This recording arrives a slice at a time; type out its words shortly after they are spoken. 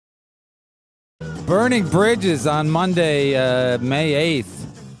Burning bridges on Monday, May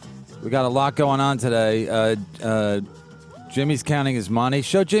 8th. We got a lot going on today. Jimmy's counting his money.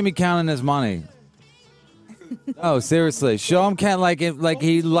 Show Jimmy counting his money. Oh, seriously. Show him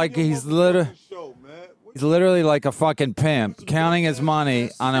he's literally like a fucking pimp counting his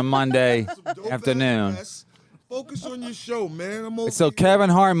money on a Monday afternoon. Focus on your show, man. So Kevin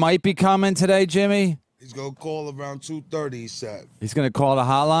Hart might be coming today, Jimmy. He's going to call around 2:30, he said. He's going to call the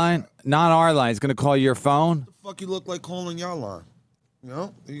hotline? Not our line. He's going to call your phone? What the fuck you look like calling your line? You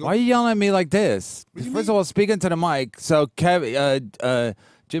know? Why are you yelling at me like this? First of all, speaking to the mic. So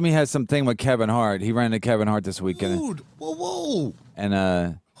Jimmy has something with Kevin Hart. He ran into Kevin Hart this weekend. Dude, whoa.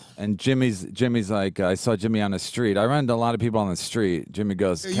 And Jimmy's like, I saw Jimmy on the street. I ran into a lot of people on the street. Jimmy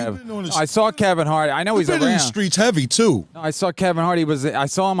goes, I saw Kevin Hart. I know he's around. In the streets heavy too. No, I saw Kevin Hart. I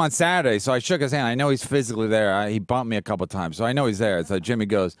saw him on Saturday, so I shook his hand. I know he's physically there. He bumped me a couple times, so I know he's there. So Jimmy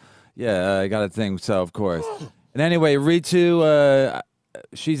goes, yeah, I got a thing. So of course. And anyway, Ritu,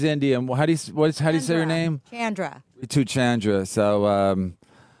 she's Indian. How do you say her name? Chandra. Ritu Chandra. So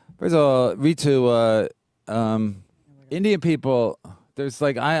first of all, Ritu, Indian people. There's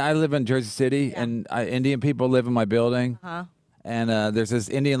I live in Jersey City, and Indian people live in my building. Uh-huh. And there's this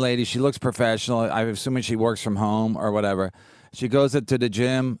Indian lady. She looks professional. I'm assuming she works from home or whatever. She goes to the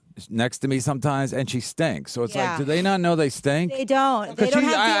gym next to me sometimes, and she stinks. So it's like, do they not know they stink? They don't. They don't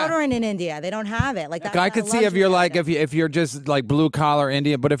have deodorant in India. They don't have it. Like I could see if you're like if you're just like blue collar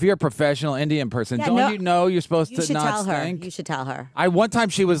Indian, but if you're a professional Indian person, you know you're supposed to not stink? You should tell her. One time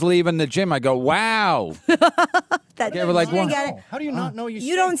she was leaving the gym. I go, wow. How do you not know you stink?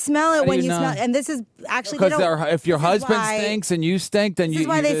 You don't smell it when you smell. And this is actually because if your husband stinks and you stink, then this is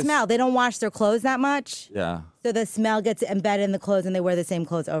why they smell. They don't wash their clothes that much. Yeah. So the smell gets embedded in the clothes, and they wear the same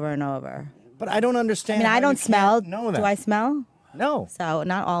clothes over and over. But I don't understand. I mean, I don't smell. Know that. Do I smell? No. So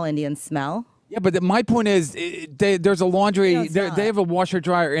not all Indians smell. Yeah, but my point is, there's a laundry. They have a washer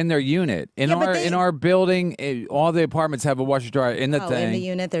dryer in their unit. In our building, all the apartments have a washer dryer in the thing. In the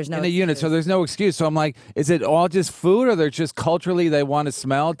unit, there's no. In the unit, so there's no excuse. So I'm like, is it all just food, or they're just culturally they want to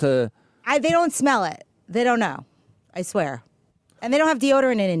smell to? They don't smell it. They don't know. I swear, and they don't have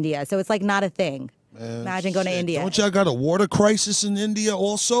deodorant in India, so it's like not a thing. Man, imagine going to India. Don't y'all got a water crisis in India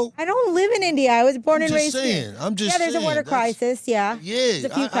also? I don't live in India. I was born and raised here. I'm just saying. Yeah, there's a water crisis. Yeah. Yeah. There's a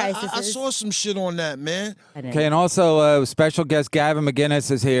few crises. I saw some shit on that, man. Okay, and also special guest Gavin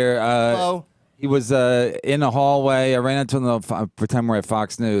McInnes is here. Hello. He was in the hallway. I ran into him. Pretend we're at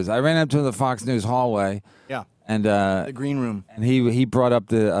Fox News. I ran into the Fox News hallway. Yeah. And the green room. And he brought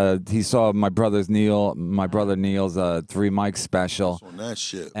up he saw my brother Neil's 3 mic special. On that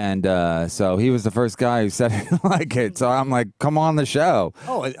shit. And so he was the first guy who said he didn't like it. So I'm like, come on the show.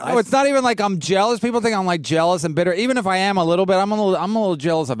 It's not even like I'm jealous. People think I'm like jealous and bitter. Even if I am a little bit, I'm a little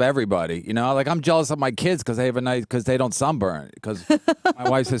jealous of everybody. You know, like I'm jealous of my kids because they don't sunburn. Because my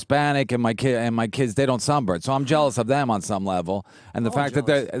wife's Hispanic and my kids they don't sunburn. So I'm jealous of them on some level. And the fact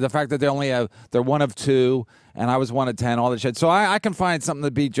that they're one of 2. And I was 1 of 10, all that shit. So I can find something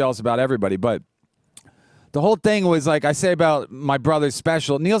to be jealous about everybody. But the whole thing was like I say about my brother's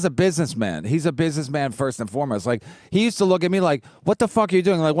special. Neil's a businessman. He's a businessman first and foremost. Like he used to look at me like, "What the fuck are you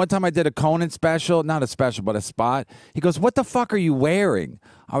doing?" Like one time I did a Conan special, not a special, but a spot. He goes, "What the fuck are you wearing?"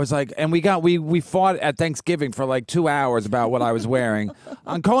 I was like, and we fought at Thanksgiving for like 2 hours about what I was wearing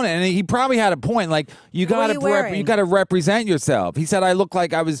on Conan, and he probably had a point. Like you got to represent yourself. He said I looked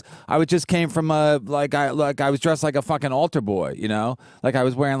like I just came from like I was dressed like a fucking altar boy, you know, like I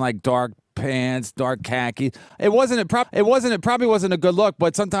was wearing like dark pants, dark khaki. It probably wasn't a good look,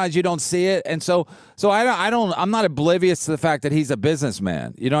 but sometimes you don't see it, and so I'm not oblivious to the fact that he's a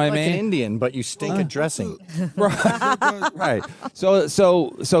businessman. You know what I mean? Like an Indian, but you stink at dressing. Right.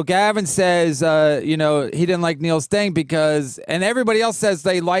 So Gavin says, he didn't like Neil's thing because, and everybody else says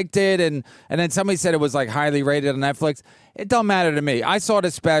they liked it, and then somebody said it was like highly rated on Netflix. It don't matter to me. I saw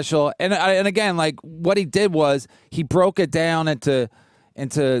the special, and again, like what he did was he broke it down into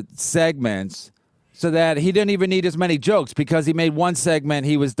segments so that he didn't even need as many jokes because he made one segment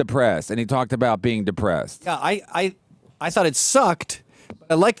he was depressed and he talked about being depressed. Yeah, I thought it sucked, but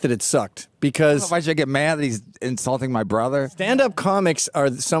I liked that it sucked because if I should get mad that he's insulting my brother. Stand-up comics are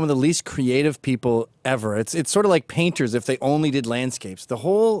some of the least creative people ever. It's sort of like painters if they only did landscapes. The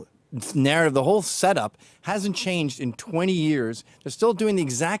whole narrative, the whole setup hasn't changed in 20 years. They're still doing the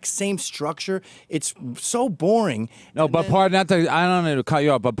exact same structure. It's so boring. No, but I don't need to cut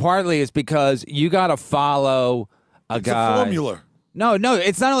you off, but partly it's because you got to follow a guy. It's a formula. No,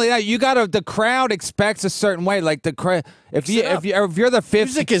 it's not only that. The crowd expects a certain way. Like if you're the fifth,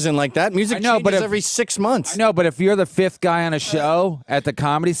 music isn't like that. Music changes every 6 months. I know, but if you're the 5th guy on a show at the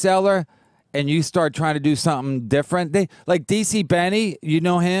Comedy Cellar, and you start trying to do something different, they like DC Benny, you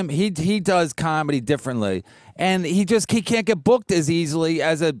know him, he does comedy differently, and he can't get booked as easily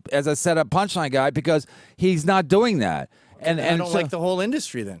as a setup punchline guy because he's not doing that. And I don't like the whole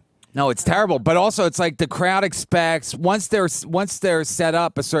industry then. No, it's terrible. But also, it's like the crowd expects once they're set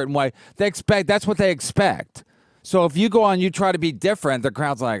up a certain way, that's what they expect. So if you go on, you try to be different, the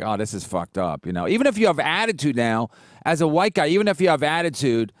crowd's like, oh, this is fucked up. You know, even if you have attitude now, as a white guy, even if you have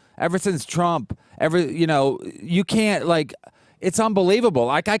attitude, ever since Trump, you can't like. It's unbelievable.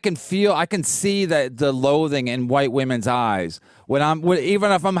 Like I can see the loathing in white women's eyes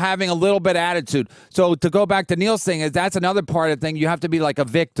even if I'm having a little bit of attitude. So to go back to Neil's thing, that's another part of the thing. You have to be like a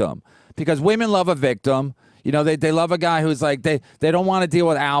victim because women love a victim. You know, they love a guy who's like they don't want to deal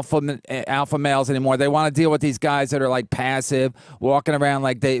with alpha males anymore. They want to deal with these guys that are like passive, walking around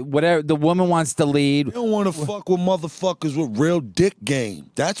like whatever the woman wants to lead. They don't want to fuck with motherfuckers with real dick game.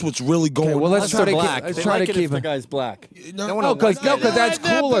 That's what's really going on. Well, let's try to black. let's They try like to it keep if the guy's black. No, because that's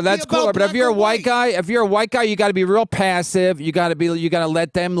cooler. That's cooler. But if you're a white guy, you got to be real passive. You got to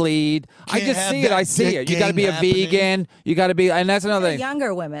let them lead. I just see it. I see it. You got to be a vegan. You got to be, and that's another thing.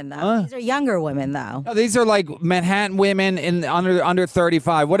 Younger women though. These are younger women though. No, these are like Manhattan women in under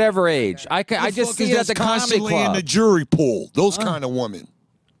 35, whatever age. I just see it at the comedy club. In the jury pool. Those kind of women.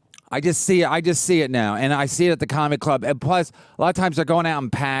 I just see it now, and I see it at the comedy club. And plus, a lot of times they're going out in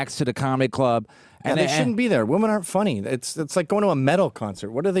packs to the comedy club. And they shouldn't be there. Women aren't funny. It's like going to a metal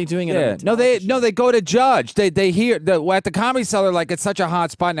concert. What are they doing? They go to judge. They hear at the Comedy Cellar, like it's such a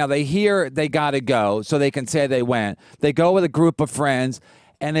hot spot now. They hear they got to go, so they can say they went. They go with a group of friends.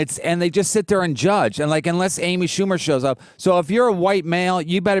 And they just sit there and judge. And like, unless Amy Schumer shows up. So if you're a white male,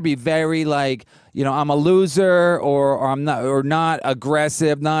 you better be very like, I'm a loser or I'm not, or not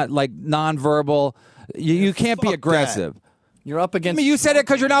aggressive, not like nonverbal. You can't be aggressive. You're up against. I mean, you said it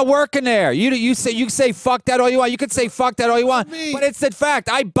because you're not working there. You say fuck that all you want. You could say fuck that all you want, but it's the fact.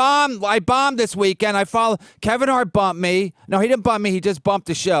 I bombed this weekend. Kevin Hart bumped me. No, he didn't bump me. He just bumped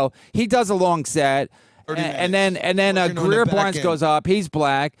the show. He does a long set. And then Greer Barnes goes up. He's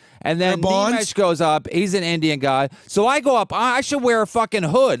black. And then Nimesh goes up. He's an Indian guy. So I go up. I should wear a fucking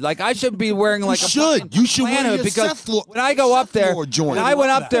hood. Like I should be wearing like you should wear hood your because Seth when I go up there, when I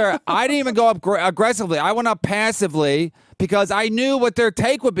went up there. I didn't even go up aggressively. I went up passively because I knew what their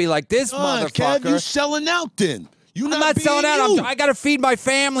take would be. Like this motherfucker. Kev, you selling out then? I'm not selling out. I got to feed my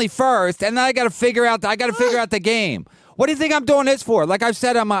family first, and then I got to figure out. The game. What do you think I'm doing this for? Like I've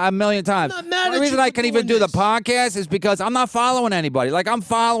said a million times. The reason I can even do the podcast is because I'm not following anybody. Like I'm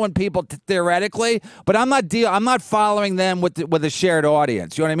following people theoretically, but I'm not following them with a shared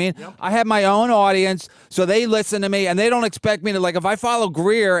audience. You know what I mean? Yep. I have my own audience, so they listen to me, and they don't expect me to like. If I follow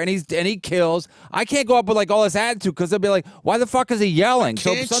Greer and he kills, I can't go up with like all this attitude because they'll be like, "Why the fuck is he yelling?"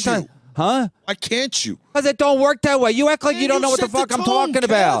 Sometimes, huh? Why can't you? Because it don't work that way. You act like you don't know what the fuck I'm talking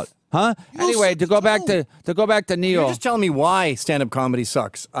about. Huh? Anyway, to go back to Neil. You're just telling me why stand-up comedy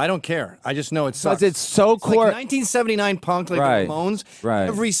sucks. I don't care. I just know it sucks. Because it's so core. Like 1979 punk, like the Ramones. Right.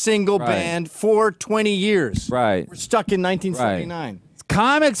 Every single band for 20 years. Right. We're stuck in 1979. Right.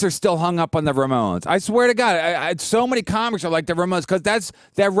 Comics are still hung up on the Ramones. I swear to God, so many comics are like the Ramones because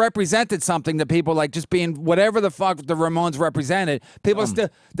that represented something to people, like just being whatever the fuck the Ramones represented. People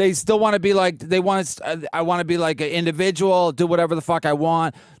still want to be like I want to be like an individual, do whatever the fuck I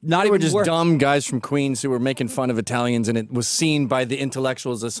want. Not even just dumb guys from Queens who were making fun of Italians, and it was seen by the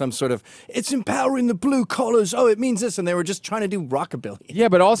intellectuals as some sort of it's empowering the blue collars. Oh, it means this, and they were just trying to do rockabilly. Yeah,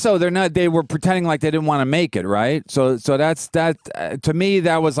 but also they were pretending like they didn't want to make it, right? So that's to me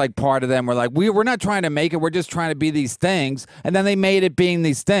that was like part of them. We're like we're not trying to make it. We're just trying to be these things, and then they made it being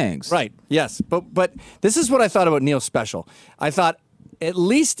these things. Right. Yes. But this is what I thought about Neil's special. I thought at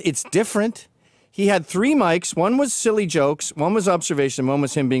least it's different. He had 3 mics. One was silly jokes, one was observation, one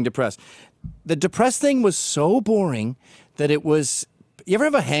was him being depressed. The depressed thing was so boring that it was... You ever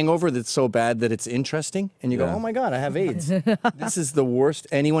have a hangover that's so bad that it's interesting? And you go, oh my God, I have AIDS. This is the worst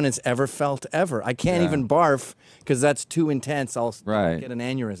anyone has ever felt ever. I can't even barf because that's too intense. I'll get an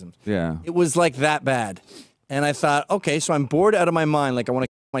aneurysm. Yeah. It was like that bad. And I thought, okay, so I'm bored out of my mind. Like I want to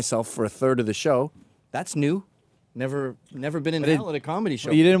kill myself for a third of the show. That's new. Never been in hell at a comedy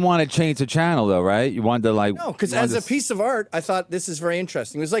show. You didn't want to change the channel, though, right? You wanted to like... No, because as a piece of art, I thought this is very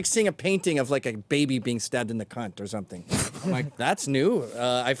interesting. It was like seeing a painting of like a baby being stabbed in the cunt or something. I'm like, that's new.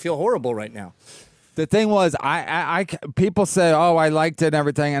 I feel horrible right now. The thing was, people say, oh, I liked it and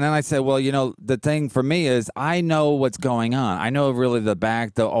everything. And then I said, well, the thing for me is I know what's going on. I know really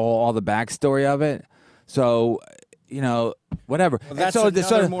all the backstory of it. So... whatever. Well, that's and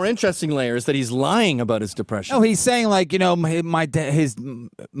another more interesting layer is that he's lying about his depression. No, he's saying like,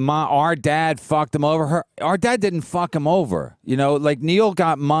 our dad fucked him over. Our dad didn't fuck him over. Like Neil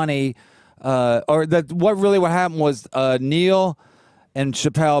got money, what happened was Neil and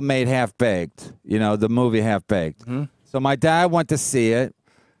Chappelle made Half Baked. The movie Half Baked. Mm-hmm. So my dad went to see it,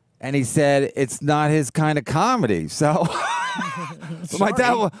 and he said it's not his kind of comedy. So. my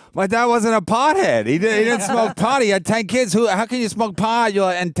dad wasn't a pothead. He didn't smoke pot. He had 10 kids. How can you smoke pot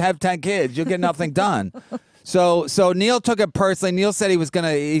and have 10 kids? You'll get nothing done. So Neil took it personally. Neil said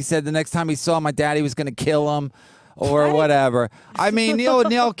he said the next time he saw my dad, he was gonna kill him or whatever. I mean,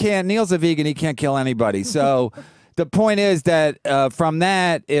 Neil's a vegan. He can't kill anybody. So the point is that from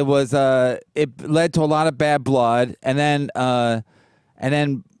that it led to a lot of bad blood, and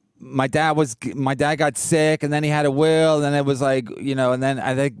then my dad got sick, and then he had a will, and then it was like, and then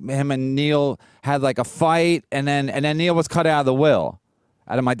I think him and Neil had like a fight, and then Neil was cut out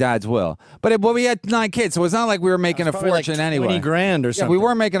of my dad's will. But we had 9 kids, so it's not like we were making a fortune anyway. 20 grand or something. Yeah, we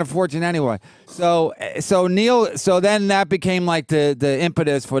weren't making a fortune anyway. So then that became like the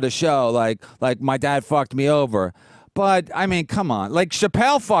impetus for the show, like my dad fucked me over. But I mean, come on! Like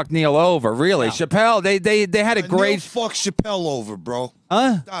Chappelle fucked Neil over, really. Yeah. Chappelle, they had a great. Neil fucked Chappelle over, bro.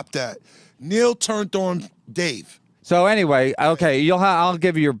 Huh? Stop that. Neil turned on Dave. So anyway, okay, I'll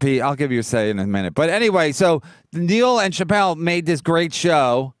give you your say in a minute. But anyway, so Neil and Chappelle made this great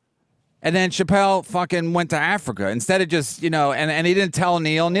show, and then Chappelle fucking went to Africa instead of just and he didn't tell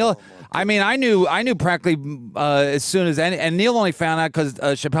Neil. Neil. I mean, I knew practically as soon as and Neil only found out because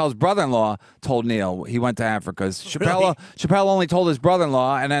Chappelle's brother-in-law told Neil he went to Africa. Chappelle only told his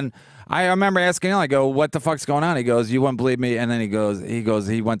brother-in-law, and then I remember asking Neil, I go, "What the fuck's going on?" He goes, "You wouldn't believe me," and then he goes,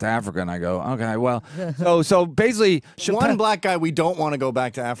 he went to Africa, and I go, "Okay, well." So basically, one black guy we don't want to go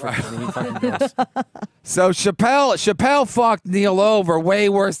back to Africa. And he fucking goes. So Chappelle fucked Neil over way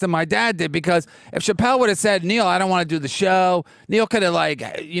worse than my dad did, because if Chappelle would have said, "Neil, I don't want to do the show," Neil could have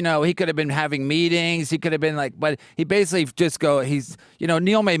he could have been having meetings. He could have been like, but he basically just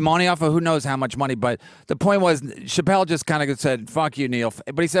Neil made money off of who knows how much money. But the point was Chappelle just kind of said, "Fuck you, Neil,"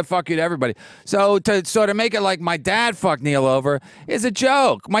 but he said, "Fuck you" to everybody. So to make it like my dad fucked Neil over is a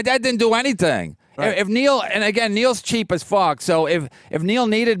joke. My dad didn't do anything. Right. If Neil, and again, Neil's cheap as fuck. So if Neil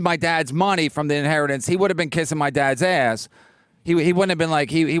needed my dad's money from the inheritance, he would have been kissing my dad's ass. He wouldn't have been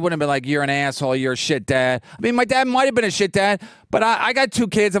like he wouldn't have been like, "You're an asshole, you're a shit dad." I mean, my dad might have been a shit dad, but I got 2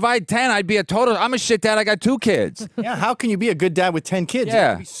 kids. If I had 10, I'd be I'm a shit dad. I got 2 kids. Yeah, how can you be a good dad with 10 kids?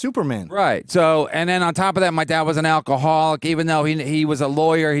 Yeah, you be Superman. Right. So, and then on top of that, my dad was an alcoholic. Even though he was a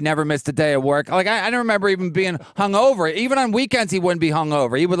lawyer, he never missed a day of work. Like I don't remember even being hungover. Even on weekends, he wouldn't be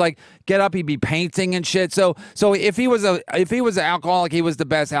hungover. He would like get up, he'd be painting and shit. So if he was an alcoholic, he was the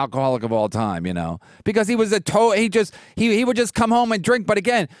best alcoholic of all time, because he was he would just come home and drink. But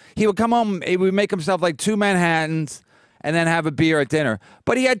again, he would come home, he would make himself like 2 Manhattans and then have a beer at dinner.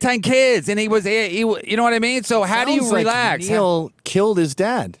 But he had 10 kids, and he you know what I mean? So how do you relax? Like Neil killed his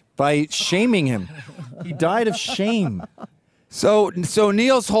dad by shaming him. He died of shame. So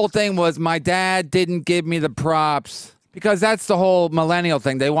Neil's whole thing was, my dad didn't give me the props, because that's the whole millennial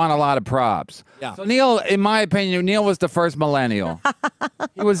thing. They want a lot of props. Yeah. So Neil, in my opinion, Neil was the first millennial.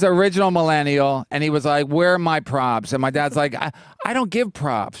 He was the original millennial, and he was like, "Where are my props?" And my dad's like, I don't give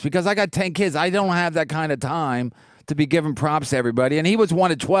props because I got 10 kids. I don't have that kind of time to be giving props to everybody. And he was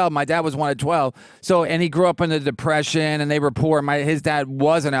 1 of 12. My dad was 1 of 12. So, and he grew up in the Depression, and they were poor. His dad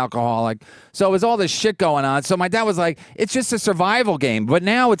was an alcoholic. So it was all this shit going on. So my dad was like, it's just a survival game. But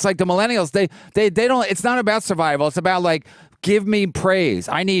now it's like the millennials, they don't, it's not about survival. It's about like, give me praise.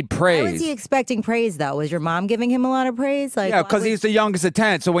 I need praise. Why was he expecting praise, though? Was your mom giving him a lot of praise? Like, yeah, because he's the youngest of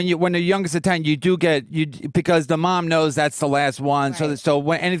 10. So when the youngest of 10, you do get because the mom knows that's the last one. Right. So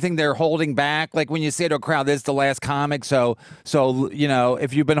when anything they're holding back, like when you say to a crowd, "This is the last comic." So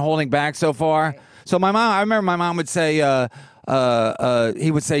if you've been holding back so far. Right. So I remember my mom would say,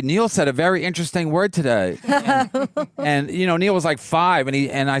 he would say, "Neil said a very interesting word today," and Neil was like 5,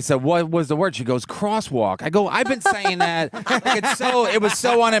 and I said, "What was the word?" She goes, "Crosswalk." I go, "I've been saying that." It was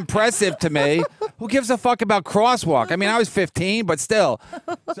so unimpressive to me. Who gives a fuck about crosswalk? I mean, I was 15, but still.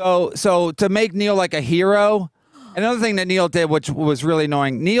 So to make Neil like a hero. Another thing that Neil did, which was really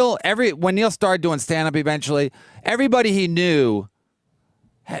annoying, when Neil started doing stand-up eventually, everybody he knew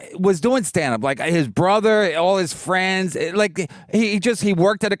was doing stand-up, like his brother, all his friends. Like he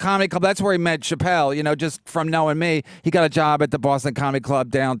worked at a comedy club. That's where he met Chappelle, just from knowing me. He got a job at the Boston Comedy Club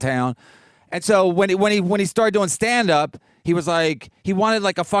downtown. And so when he started doing stand-up, he was like, he wanted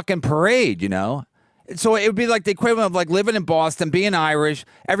like a fucking parade, So it would be like the equivalent of like living in Boston, being Irish.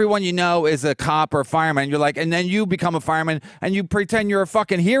 Everyone you know is a cop or a fireman. You're like, and then you become a fireman and you pretend you're a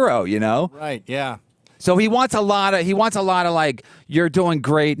fucking hero, you know? Right. Yeah. So he wants a lot of like, you're doing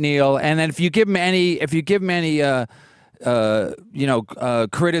great, Neil. And then if you give him any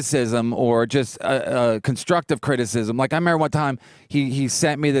criticism or just constructive criticism. Like I remember one time he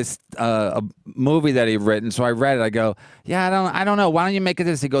sent me this a movie that he'd written, so I read it. I go, yeah, I don't know. Why don't you make it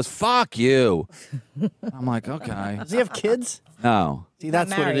this? He goes, fuck you. I'm like, okay. Does he have kids? No. See, that's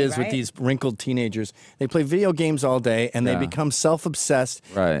married, what it is right? with these wrinkled teenagers. They play video games all day, and they become self-obsessed.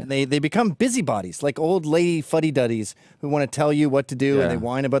 Right. And they become busybodies, like old lady fuddy-duddies who want to tell you what to do, and they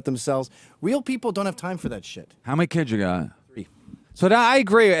whine about themselves. Real people don't have time for that shit. How many kids you got? 3. So I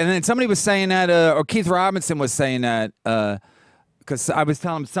agree. And then somebody was saying that, or Keith Robinson was saying that, because I was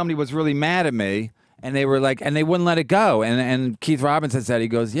telling him somebody was really mad at me. And they were like, and they wouldn't let it go. And Keith Robinson said, he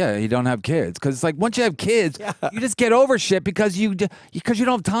goes, yeah, you don't have kids. Because it's like, once you have kids, you just get over shit because you don't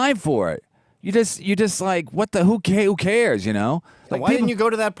have time for it. You just like, who cares, you know? Like, why didn't you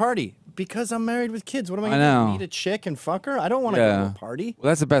go to that party? Because I'm married with kids. What am I going to meet a chick and fuck her? I don't want to go to a party. Well,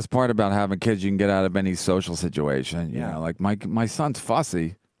 that's the best part about having kids. You can get out of any social situation. You know, like my son's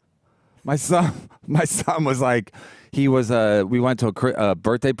fussy. My son was like, we went to a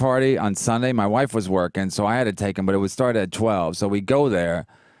birthday party on Sunday. My wife was working, so I had to take him, but it would start at 12. So we go there,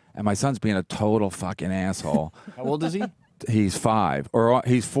 and my son's being a total fucking asshole. How old is he? He's 5, or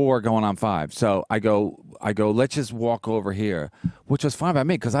he's 4 going on 5. So I go, let's just walk over here, which was fine by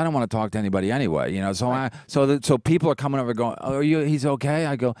me because I don't want to talk to anybody anyway, you know. So so people are coming over going, oh, he's okay?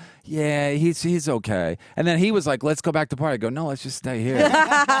 I go, yeah, he's okay. And then he was like, let's go back to the party. I go, no, let's just stay here.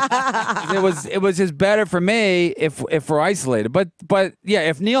 it was just better for me if we're isolated. But yeah,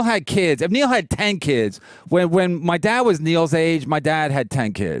 if Neil had kids, if Neil had 10 kids, when my dad was Neil's age, my dad had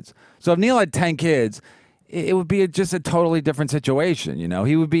 10 kids. So if Neil had 10 kids, it would be just a totally different situation, you know.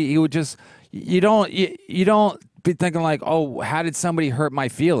 You don't be thinking like, oh, how did somebody hurt my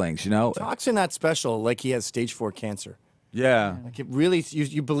feelings, you know? Talks in that special like he has stage 4 cancer. Yeah. Like it really,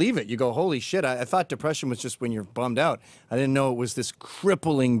 you believe it. You go, holy shit. I thought depression was just when you're bummed out. I didn't know it was this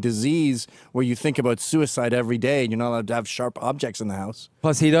crippling disease where you think about suicide every day and you're not allowed to have sharp objects in the house.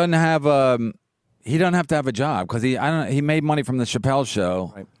 Plus, he doesn't have to have a job because he made money from the Chappelle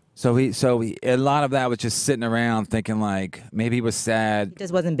show. Right. So a lot of that was just sitting around thinking like maybe he was sad. He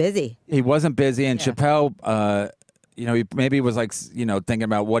just wasn't busy. He wasn't busy, and Chappelle, he was like, thinking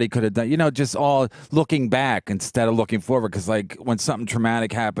about what he could have done, just all looking back instead of looking forward. Because like when something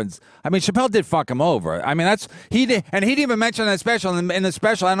traumatic happens, I mean, Chappelle did fuck him over. I mean, he did, and he didn't even mention that special. In the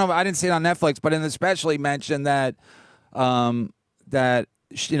special, I don't know, I didn't see it on Netflix, but in the special, he mentioned that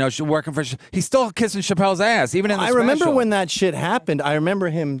she's working for. He's still kissing Chappelle's ass, even in the special. I remember when that shit happened. I remember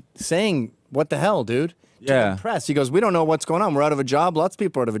him saying, "What the hell, dude?" To the press. He goes, "We don't know what's going on. We're out of a job. Lots of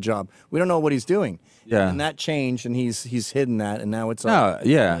people are out of a job. We don't know what he's doing." Yeah, and that changed, and he's hidden that, and now it's my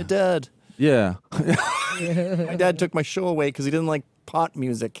dad. Yeah, my dad took my show away because he didn't like pot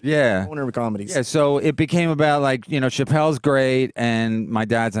music. Yeah, owner of comedies. Yeah, so it became about like Chappelle's great and my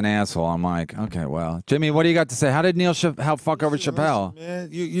dad's an asshole. I'm like, okay, well, Jimmy, what do you got to say? How did Neil fuck over Chappelle? Man,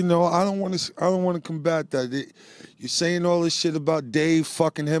 I don't want to combat that. You're saying all this shit about Dave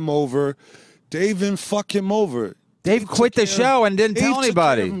fucking him over. Dave didn't fuck him over. Dave quit the show and didn't tell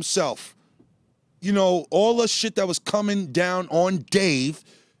anybody. Took care of himself. All the shit that was coming down on Dave.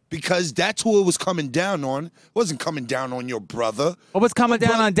 Because that's who it was coming down on. It wasn't coming down on your brother. What was coming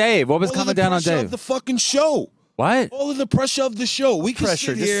down on Dave? What was coming down on Dave? All of the fucking show. What? All of the pressure of the show. We can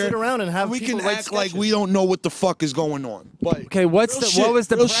sit here, just sit around and have we people can write act sketches. like we don't know what the fuck is going on. But okay, what was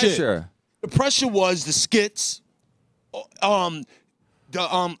the pressure? The pressure was the skits, the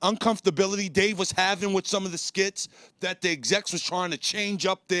uncomfortability Dave was having with some of the skits that the execs was trying to change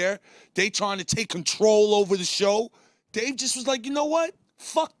up there. They trying to take control over the show. Dave just was like, you know what?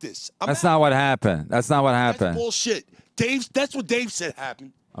 Fuck this. That's not what happened. That's not what happened. That's bullshit. That's what Dave said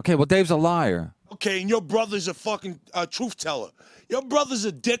happened. Okay, well, Dave's a liar. Okay, and your brother's a fucking truth teller. Your brother's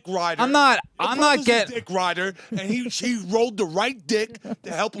a dick rider. I'm not getting a dick rider, and he rode the right dick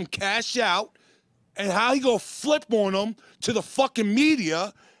to help him cash out. And how he gonna flip on him to the fucking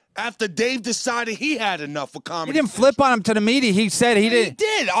media after Dave decided he had enough of comedy? He didn't flip on him to the media. He said he didn't.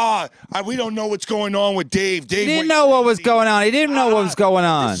 He did. We don't know what's going on with Dave. He didn't know what was going on. He didn't know what was going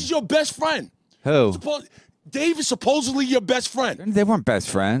on. This is your best friend. Who? Dave is supposedly your best friend. They weren't best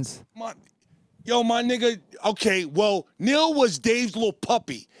friends. Yo, my nigga, okay, well, Neil was Dave's little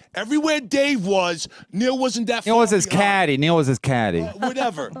puppy. Everywhere Dave was, Neil wasn't that Neil was his behind. caddy. Neil was his caddy.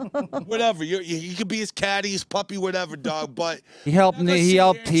 Whatever. Whatever. He could be his caddy, his puppy, whatever, dog, but He helped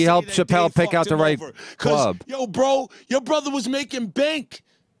Chappelle pick out the right club. Yo, bro, your brother was making bank.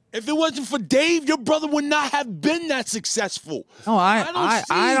 If it wasn't for Dave, your brother would not have been that successful. No, I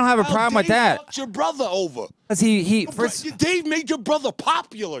don't have a problem with that. Fucked your brother over. Because Dave made your brother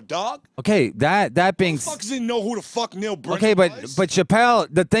popular, dog. Okay, that being Fuckers didn't know who the fuck Neil Brennan okay, but was. Chappelle.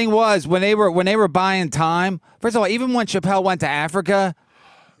 The thing was when they were buying time. First of all, even when Chappelle went to Africa,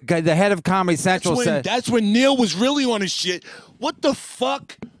 the head of Comedy Central said that's when Neil was really on his shit. What the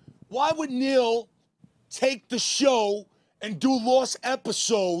fuck? Why would Neil take the show and do lost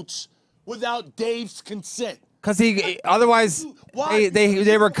episodes without Dave's consent? Because otherwise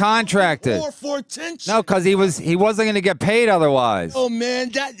they were contracted. For attention. No, because he wasn't going to get paid otherwise. Oh man,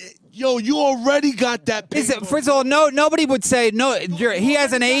 you already got that paper. First of all, nobody would say no. He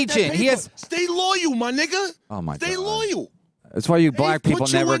has an agent. He has. Stay loyal, my nigga. Oh my God. Stay loyal. That's why you black people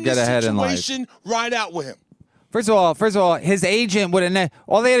never get ahead in life. Ride out with him. First of all, his agent would have.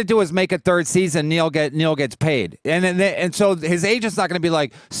 All they had to do was make a third season. Neil gets paid, and so his agent's not going to be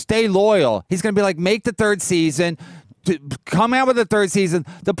like, stay loyal. He's going to be like, make the third season, come out with the third season.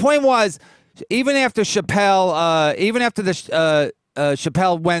 The point was, even after Chappelle,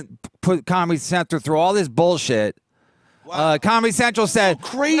 Chappelle put Comedy Central through all this bullshit. Wow. Comedy Central said,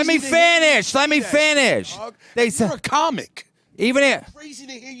 "Let me finish. Let me finish." They said, "You're a comic." Even crazy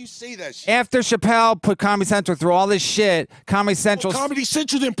to hear you say that shit. After Chappelle put Comedy Central through all this shit, Comedy Central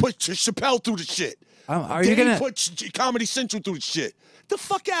didn't put Chappelle through the shit. Are you gonna put Comedy Central through the shit? The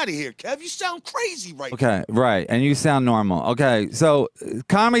fuck out of here, Kev. You sound crazy right now. Okay, right, and you sound normal. Okay, so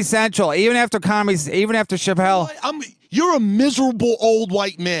Comedy Central, even after Chappelle, you're a miserable old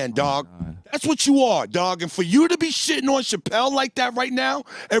white man, dog. That's what you are, dog. And for you to be shitting on Chappelle like that right now,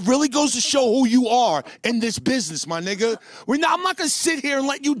 it really goes to show who you are in this business, my nigga. I'm not going to sit here and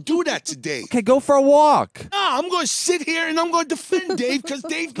let you do that today. Okay, go for a walk. Nah, I'm going to sit here and I'm going to defend Dave because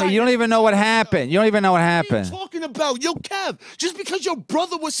Dave got... You don't even know what happened. You don't even know what happened. What are you talking about? Yo, Kev, just because your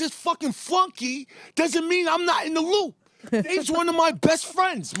brother was his fucking flunky doesn't mean I'm not in the loop. Dave's one of my best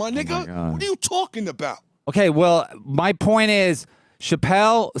friends, my nigga. What are you talking about? Okay, well, my point is,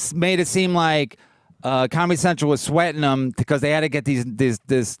 Chappelle made it seem like Comedy Central was sweating them because they had to get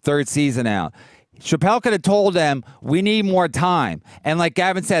this third season out. Chappelle could have told them, we need more time. And like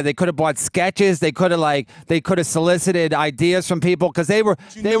Gavin said, they could have bought sketches. They could have solicited ideas from people because they were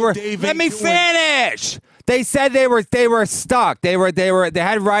let me finish. They said they were stuck. They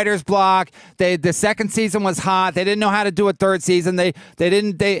had writer's block. The second season was hot. They didn't know how to do a third season.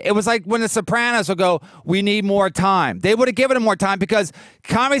 It was like when the Sopranos would go, we need more time. They would have given them more time because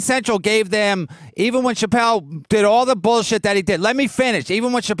Comedy Central gave them, even when Chappelle did all the bullshit that he did. Let me finish.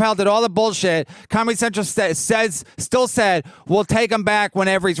 Even when Chappelle did all the bullshit, Comedy Central still said, we'll take him back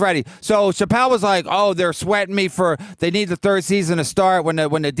whenever he's ready. So Chappelle was like, oh, they're sweating me they need the third season to start when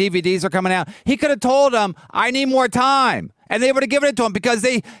the DVDs are coming out. He could have told them, I need more time. And they would have given it to him because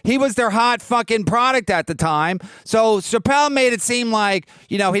he was their hot fucking product at the time. So Chappelle made it seem like,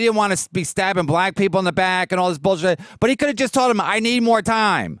 he didn't want to be stabbing black people in the back and all this bullshit. But he could have just told him, I need more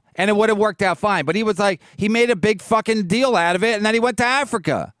time. And it would have worked out fine. But he was like, he made a big fucking deal out of it. And then he went to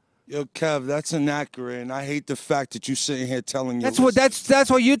Africa. Yo, Kev, that's inaccurate, and I hate the fact that you're sitting here telling that's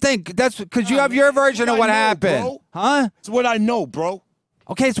what you think. That's because you have your version of what happened, bro. Huh? It's what I know, bro.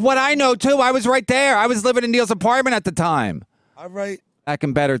 Okay, it's what I know too. I was right there. I was living in Neil's apartment at the time. All right. Back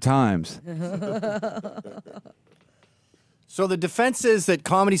in better times. So the defense is that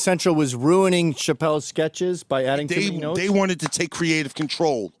Comedy Central was ruining Chappelle's sketches by adding too many notes? They wanted to take creative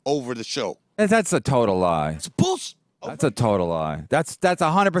control over the show. That's a total lie. It's bullshit. That's a total lie. That's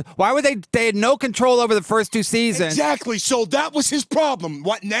 100%. Why would they had no control over the first two seasons? Exactly. So that was his problem.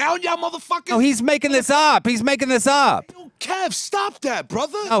 What now, y'all motherfuckers? No, he's making this up. He's making this up. Yo, Kev, stop that,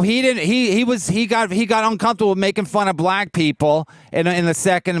 brother. No, he didn't. He got uncomfortable with making fun of black people in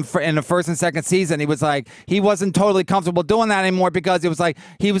the first and second season. He was like, he wasn't totally comfortable doing that anymore because it was like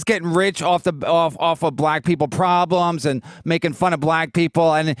he was getting rich off of black people problems and making fun of black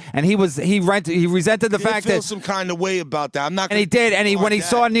people, and he resented the fact that some kind of way about that. I'm not. And he did. And when he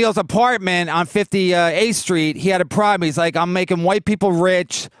saw Neil's apartment on 58th Street, he had a problem. He's like, I'm making white people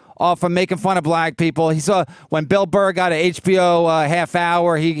rich off of making fun of black people. He saw when Bill Burr got an HBO half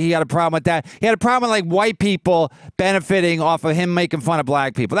hour, he had a problem with that. He had a problem with like white people benefiting off of him making fun of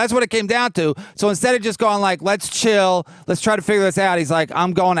black people. That's what it came down to. So instead of just going like, let's chill, let's try to figure this out, he's like,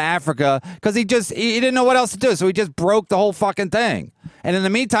 I'm going to Africa, because he didn't know what else to do. So he just broke the whole fucking thing. And in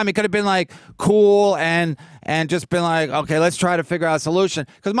the meantime, he could have been like cool and just been like, okay, let's try to figure out a solution.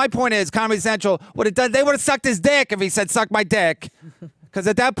 Because my point is, Comedy Central would have done. They would have sucked his dick if he said, "Suck my dick." Because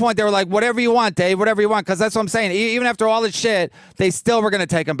at that point, they were like, whatever you want, Dave, whatever you want. Because that's what I'm saying. Even after all this shit, they still were going to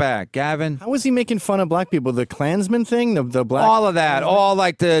take him back. Gavin? How was he making fun of black people? The Klansman thing? The black... All of that. All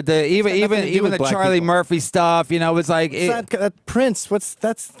like even the Charlie people. Murphy stuff, you know, it was like... that Prince,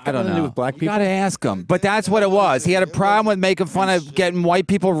 that's I don't got to know. do with black people? You got to ask him. But that's what it was. He had a problem with making fun of getting white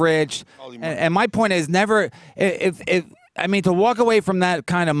people rich. And my point is never... I mean, to walk away from that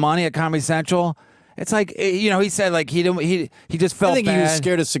kind of money at Comedy Central... It's like, you know, he said like he just felt bad. I think he was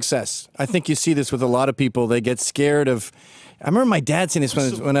scared of success. I think you see this with a lot of people. They get scared of. I remember my dad saying this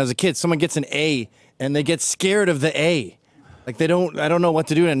when I was a kid. Someone gets an A and they get scared of the A. Like I don't know what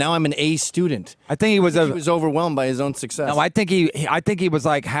to do. And now I'm an A student. I think he was overwhelmed by his own success. No, I think he was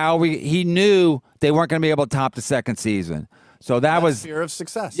like he knew they weren't going to be able to top the second season. So that's was fear of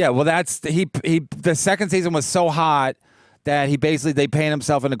success. Yeah, well that's the second season was so hot that they painted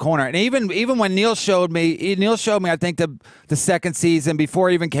himself in the corner. And even when Neil showed me, I think the second season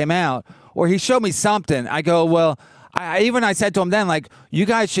before it even came out, or he showed me something. I go, well, I said to him then, like, you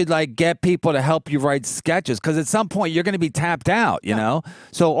guys should like get people to help you write sketches, because at some point you're going to be tapped out, you know?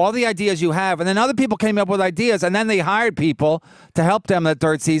 So all the ideas you have, and then other people came up with ideas, and then they hired people to help them the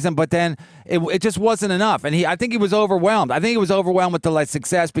third season, but then it just wasn't enough. And I think he was overwhelmed. I think he was overwhelmed with the like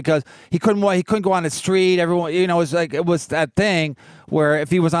success, because he couldn't go on the street. Everyone, you know, it was that thing where if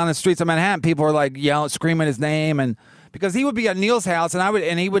he was on the streets of Manhattan, people were like yelling, screaming his name, and because he would be at Neil's house,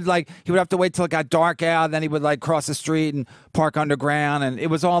 and he would have to wait till it got dark out, and then he would like cross the street and park underground, and it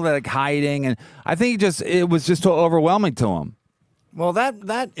was all like hiding, and I think it was just so overwhelming to him. Well,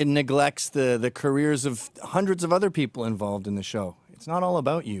 that it neglects the careers of hundreds of other people involved in the show. It's not all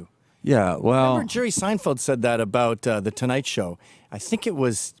about you. Yeah, well, I remember Jerry Seinfeld said that about the Tonight Show. I think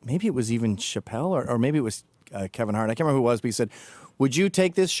maybe it was even Chappelle, or maybe it was Kevin Hart. I can't remember who it was, but he said, "Would you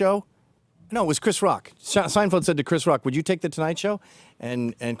take this show?" No, it was Chris Rock. Seinfeld said to Chris Rock, "Would you take the Tonight Show?"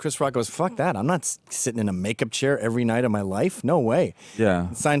 And Chris Rock goes, "Fuck that. I'm not sitting in a makeup chair every night of my life. No way." Yeah.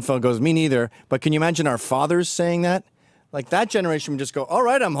 And Seinfeld goes, "Me neither." But can you imagine our fathers saying that? Like that generation would just go, "All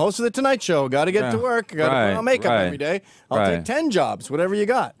right, I'm host of the Tonight Show. Got to get to work. Got to put on makeup every day. I'll take 10 jobs, whatever you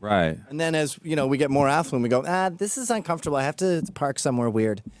got." Right. And then as you know, we get more affluent, we go, "This is uncomfortable. I have to park somewhere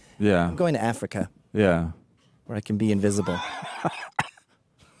weird. Yeah. I'm going to Africa. Yeah. Where I can be invisible."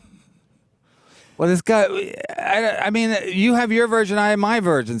 Well, this guy, I mean, you have your version, I have my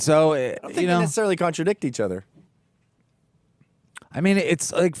version. So, I don't think they necessarily contradict each other. I mean,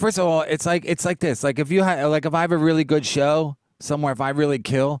 it's like, first of all, it's like this. Like if if I have a really good show somewhere, if I really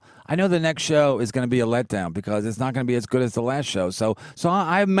kill, I know the next show is going to be a letdown, because it's not going to be as good as the last show. So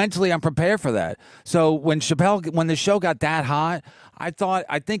I'm prepared for that. So when the show got that hot,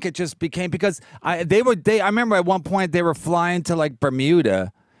 I think it just became, because I remember at one point they were flying to like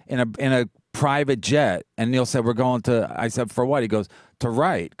Bermuda in a private jet, and Neil said, "We're going to," I said, "For what?" He goes, "To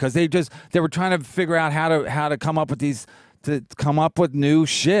write," because they were trying to figure out how to come up with new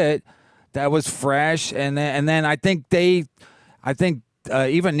shit that was fresh, and then I think even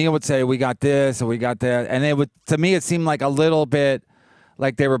Neil would say, "We got this and we got that," and to me it seemed like a little bit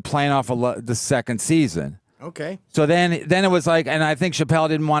like they were playing off the second season. Okay. So then it was like, and I think Chappelle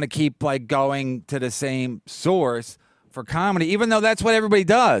didn't want to keep like going to the same source for comedy, even though that's what everybody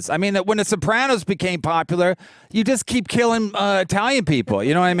does. I mean, when The Sopranos became popular, you just keep killing Italian people.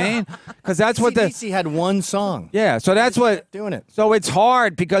 You know what I mean? Because that's what DC had one song. Yeah, so that's what doing it. So it's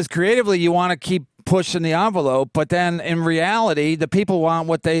hard, because creatively you want to keep pushing the envelope, but then in reality, the people want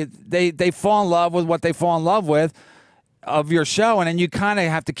what they fall in love with what they fall in love with of your show, and then you kind of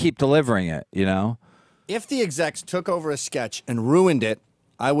have to keep delivering it. You know? If the execs took over a sketch and ruined it,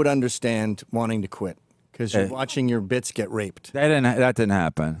 I would understand wanting to quit. Because you're watching your bits get raped. That didn't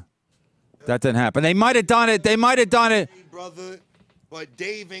happen. That didn't happen. They might have done it. Hey, brother, but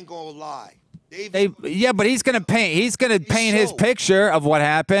Dave ain't gonna lie. But he's gonna paint. He's gonna paint his picture of what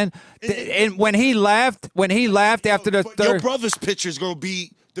happened. And when he left after the third, your brother's picture is gonna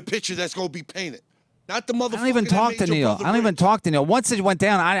be the picture that's gonna be painted. Not the motherfucker. I don't even talk to Neil. Once it went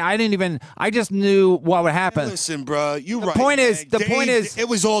down, I just knew what would happen. Hey, listen, bro, you're right. The point is, it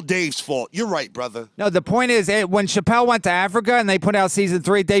was all Dave's fault. You're right, brother. No, the point is, when Chappelle went to Africa and they put out season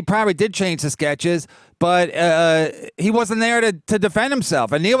 3, they probably did change the sketches, but he wasn't there to defend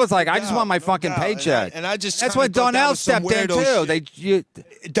himself. And Neil was like, I just want my fucking paycheck. And I just that's kinda when thought that Donnell was some stepped in weirdo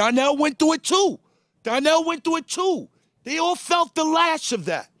too. Donnell went through it too. Donnell went through it too. They all felt the lash of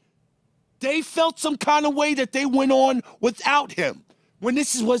that. They felt some kind of way that they went on without him when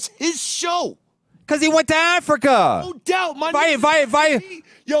was his show. Because he went to Africa. No doubt, my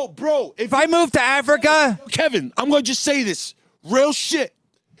yo, bro. If I moved to Africa, Kevin, I'm gonna just say this, real shit.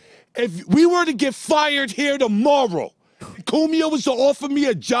 If we were to get fired here tomorrow, Cumia was to offer me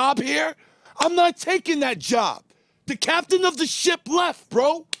a job here, I'm not taking that job. The captain of the ship left,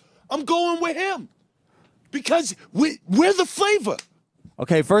 bro. I'm going with him because we're the flavor.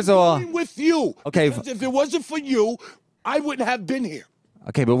 Okay, first of all, with you. Okay, because if it wasn't for you, I wouldn't have been here.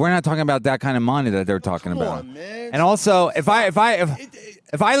 Okay, but we're not talking about that kind of money that they're talking about. On, man. And also, if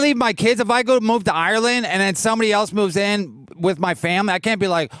I leave my kids, if I go move to Ireland and then somebody else moves in with my family, I can't be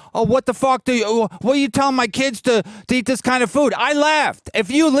like, oh, what the fuck what are you telling my kids to eat this kind of food? I left.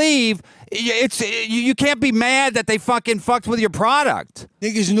 If you leave, you can't be mad that they fucking fucked with your product.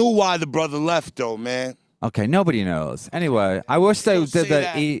 Niggas knew why the brother left though, man. Okay, nobody knows. Anyway, I wish they did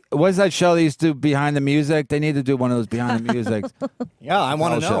that. What's that show they used to do behind the music? They need to do one of those behind the music. Yeah, I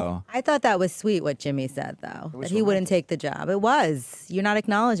want to know. Show. I thought that was sweet what Jimmy said, though, that he wouldn't take the job. It was. You're not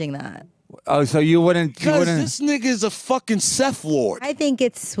acknowledging that. Oh, so you wouldn't? Because this nigga is a fucking Seth Lord. I think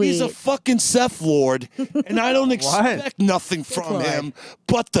it's sweet. He's a fucking Seth Lord, and I don't expect nothing from him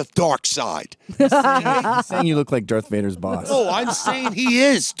but the dark side. He's saying you look like Darth Vader's boss. No, I'm saying he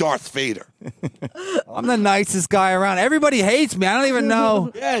is Darth Vader. I'm the nicest guy around. Everybody hates me. I don't even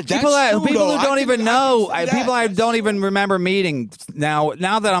know. Yeah, that's people true, people though. who don't even know. People I That's don't even remember meeting now.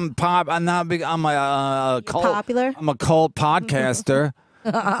 Now that I'm I'm not big. I'm a cult. Popular? I'm a cult podcaster.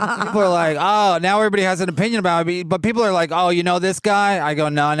 People are like, oh, now everybody has an opinion about me. But people are like, oh, you know this guy? I go,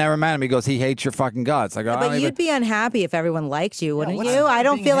 no, I never met him. He goes, he hates your fucking guts. I go, but you'd be unhappy if everyone liked you, wouldn't you? I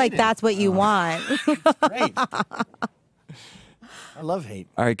don't feel like that's what you want. Great. I love hate.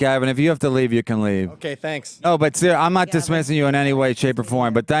 All right, Gavin, if you have to leave, you can leave. Okay, thanks. No, but sir, I'm not dismissing you in any way, shape, or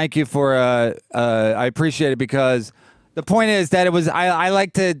form. But thank you for, I appreciate it because the point is that it was, I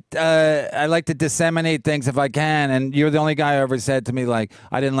like to disseminate things if I can. And you're the only guy who ever said to me, like,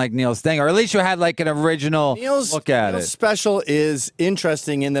 I didn't like Neil's thing. Or at least you had like an original look at Neil's it. special is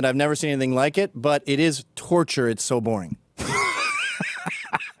interesting in that I've never seen anything like it, but it is torture. It's so boring.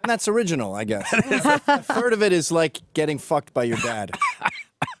 And that's original, I guess. A third of it is like getting fucked by your dad.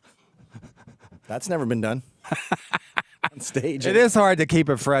 That's never been done on stage. It is hard to keep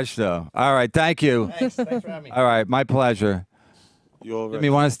it fresh, though. All right, thank you. Thanks for having me. All right, my pleasure. You all right?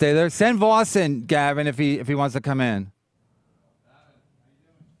 Jimmy, want to stay there? Send Voss in, Gavin, if he wants to come in.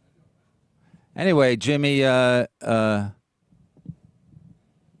 Anyway, Jimmy,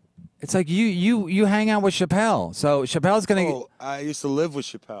 it's like you hang out with Chappelle. So Chappelle's gonna. Oh, I used to live with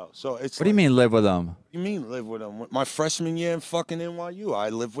Chappelle. So it's. What do you mean live with him? You mean live with him? My freshman year in fucking NYU, I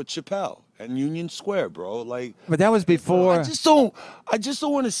lived with Chappelle at Union Square, bro. Like. But that was before. I just don't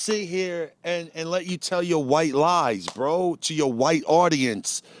want to sit here and let you tell your white lies, bro, to your white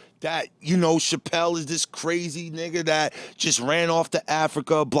audience. That, you know, Chappelle is this crazy nigga that just ran off to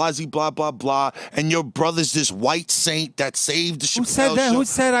Africa, blah, blah, blah, blah, and your brother's this white saint that saved the Chappelle Who said that? show. Who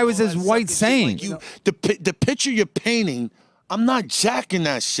said I was this white saint? Like the picture you're painting, I'm not jacking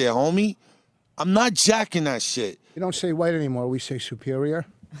that shit, homie. I'm not jacking that shit. We don't say white anymore. We say superior.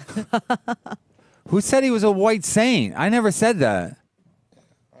 Who said he was a white saint? I never said that.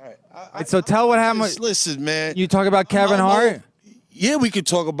 All right. So tell what happened. Listen, man. You talk about Kevin Hart? Yeah, we could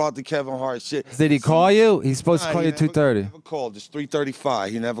talk about the Kevin Hart shit. Did he call you? He's supposed to call you at 2:30. He never called. It's 3:35.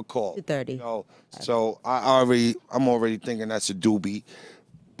 He never called. 2:30. You know, so I'm already thinking that's a doobie.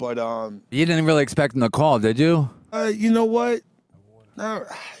 But You didn't really expect him to call, did you? you know what? No,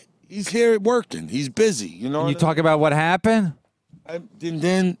 he's here working. He's busy. You know. Can you talk about what happened? And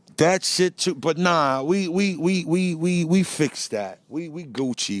then that shit too. But nah, we fixed that. We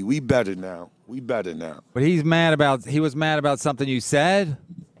Gucci. We better now. We better now. But he was mad about something you said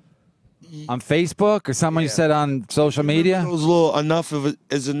on Facebook or something you said on social media. Those little enough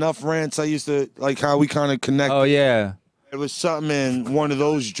rants I used to like how we kind of connected. Oh yeah. It was something in one of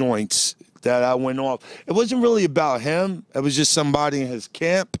those joints that I went off. It wasn't really about him. It was just somebody in his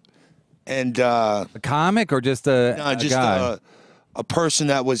camp, and a comic or just a guy? A person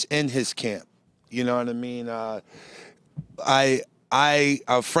that was in his camp. You know what I mean? A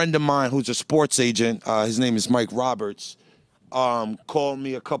friend of mine who's a sports agent, his name is Mike Roberts, called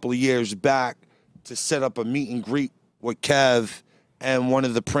me a couple of years back to set up a meet and greet with Kev and one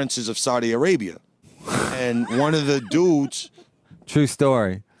of the princes of Saudi Arabia. And one of the dudes... True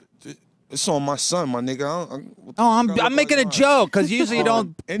story. It's on my son, my nigga. I'm making a joke because usually you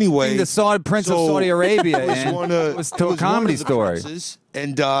don't. Anyway, bring the Prince of Saudi Arabia it was to a comedy story.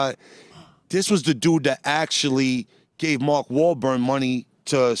 And this was the dude that actually gave Mark Wahlberg money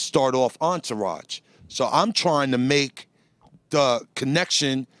to start off Entourage. So I'm trying to make the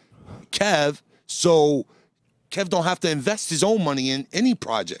connection, Kev, so Kev don't have to invest his own money in any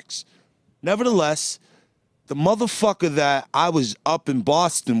projects. Nevertheless, the motherfucker that I was up in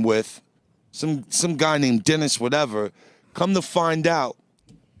Boston with, some guy named Dennis whatever, come to find out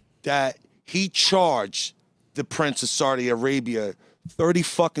that he charged the Prince of Saudi Arabia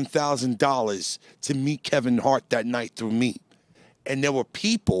 $30,000 to meet Kevin Hart that night through me. And there were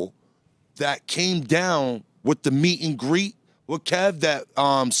people that came down with the meet and greet with Kev that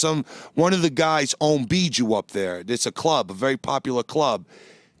one of the guys owned Bijou up there. It's a club, a very popular club.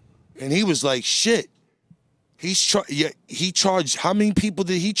 And he was like, shit. He charged, how many people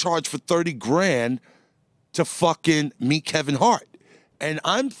did he charge for 30 grand to fucking meet Kevin Hart? And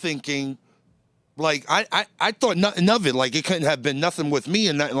I'm thinking, like, I thought nothing of it. Like, it couldn't have been nothing with me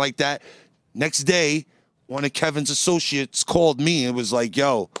and nothing like that. Next day, one of Kevin's associates called me and was like,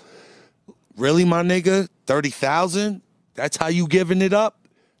 yo, really, my nigga? 30,000? That's how you giving it up?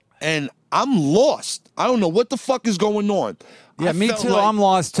 And I'm lost. I don't know what the fuck is going on. Yeah, me too. Like, I'm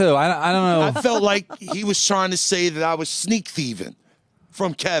lost too. I don't know. I felt like he was trying to say that I was sneak thieving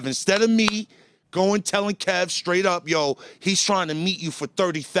from Kev. Instead of me going telling Kev straight up, yo, he's trying to meet you for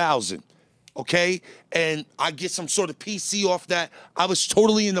 30,000. Okay? And I get some sort of PC off that. I was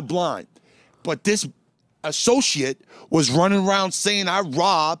totally in the blind. But this associate was running around saying I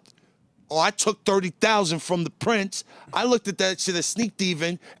robbed or I took 30,000 from the Prince. I looked at that shit as sneak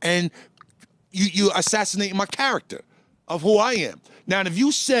thieving, and you assassinating my character of who I am. Now, if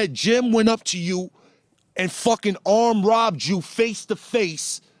you said Jim went up to you and fucking arm robbed you face to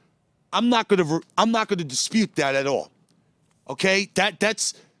face, I'm not gonna dispute that at all. Okay,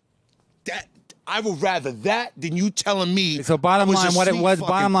 that's I would rather that than you telling me. So bottom line, what it was.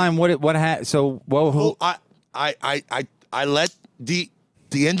 Bottom line, what had. So well, I let the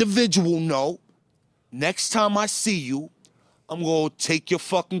individual know. Next time I see you, I'm gonna take your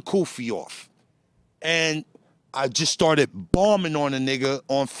fucking kufi off, and I just started bombing on a nigga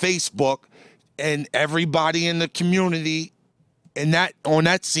on Facebook, and everybody in the community and on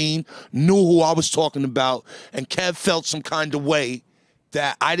that scene knew who I was talking about, and Kev felt some kind of way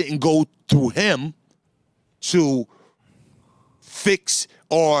that I didn't go through him to fix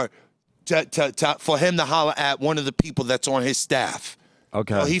or for him to holler at one of the people that's on his staff.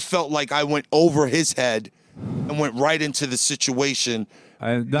 Okay. So he felt like I went over his head and went right into the situation.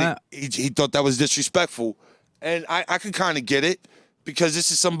 He thought that was disrespectful. And I could kind of get it because this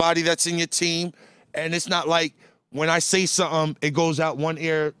is somebody that's in your team. And it's not like when I say something, it goes out one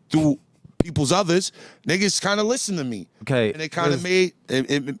ear through people's others. Niggas kind of listen to me. Okay. And it kind of made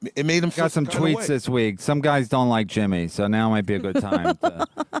them feel got some tweets this week. Some guys don't like Jimmy, so now might be a good time.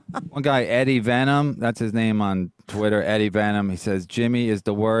 One guy, Eddie Venom, that's his name on Twitter, Eddie Venom. He says, Jimmy is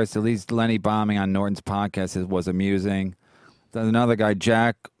the worst. At least Lenny bombing on Norton's podcast was amusing. There's another guy,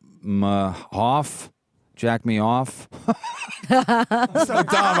 Jack Mahoff. Jack me off. So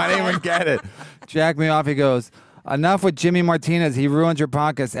dumb, I didn't even get it. Jack me off. He goes, enough with Jimmy Martinez. He ruins your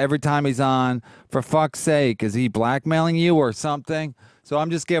podcast every time he's on. For fuck's sake, is he blackmailing you or something? So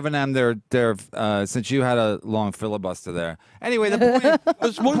I'm just giving them their since you had a long filibuster there. Anyway, the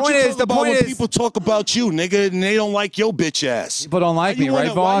point is, people talk about you, nigga, and they don't like your bitch ass. People don't like me,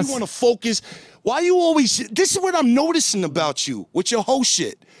 right, boss? Why you want to focus? Why you always? This is what I'm noticing about you with your whole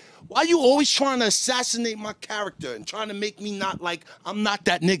shit. Why you always trying to assassinate my character and trying to make me not like I'm not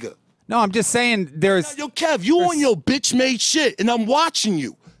that nigga? No, I'm just saying there's... Yo, Kev, you on your bitch-made shit, and I'm watching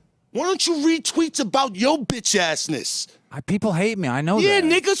you. Why don't you read tweets about your bitch-assness? People hate me. I know that. Yeah,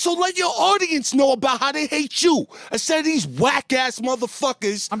 nigga, so let your audience know about how they hate you. Instead of these whack-ass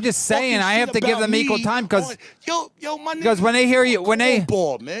motherfuckers. I'm just saying, I have to give them equal time because... Yo, my nigga. Because when they hear you... When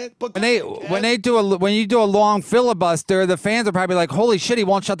you do a long filibuster, the fans are probably like, holy shit, he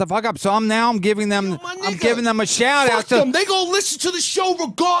won't shut the fuck up. So I'm giving them a shout out. They gonna listen to the show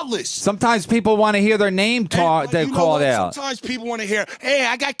regardless. Sometimes people want to hear their name called out. Sometimes people want to hear, hey,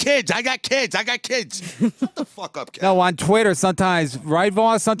 I got kids. Shut the fuck up, Kev. No, on Twitter sometimes, right,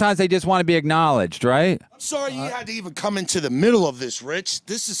 Voss? Sometimes they just want to be acknowledged, right? I'm sorry you had to even come into the middle of this, Rich.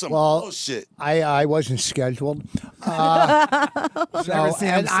 This is some bullshit. I wasn't scheduled. Never seen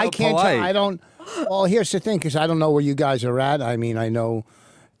him so I can't. polite. Well, here's the thing, because I don't know where you guys are at. I mean, I know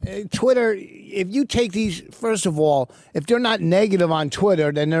Twitter. If you take these, first of all, if they're not negative on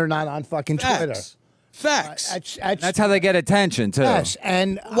Twitter, then they're not on fucking Twitter. Facts. That's how they get attention too. Yes,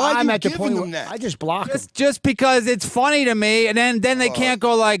 and Why I'm you at the giving point them where that? I just block them. Just because it's funny to me, and then they can't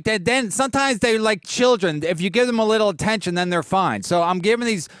go like that. Then sometimes they're like children. If you give them a little attention, then they're fine. So I'm giving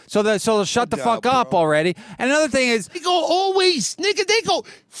these so they'll shut the fuck up already. And another thing is, They go always, nigga. They go.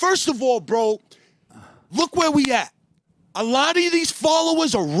 First of all, bro, look where we at. A lot of these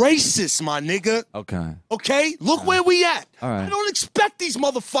followers are racist, my nigga. okay. Okay, look where we at. All right. I don't expect these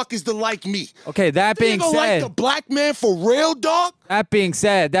motherfuckers to like me. Okay, that They being gonna like said, the black man for real, dog. That being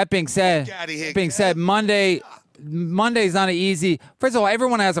said, Get outta here, Monday's not easy. First of all,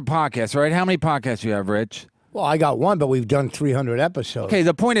 everyone has a podcast, right? How many podcasts you have, Rich? Well, I got one, but we've done 300 episodes. Okay,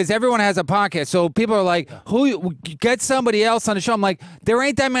 the point is everyone has a podcast. So people are like, "Who get somebody else on the show?" I'm like, there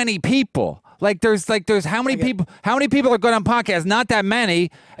ain't that many people. There's how many people are good on podcasts? Not that many.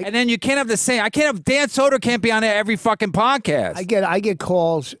 And then you can't have the same. I can't have Dan Soder can't be on every fucking podcast. I get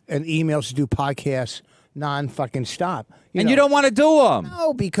calls and emails to do podcasts non-fucking stop. You don't want to do them.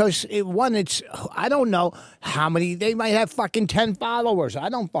 No, because I don't know how many. They might have fucking 10 followers. I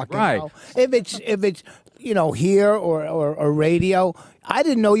don't fucking know. If it's here or radio. I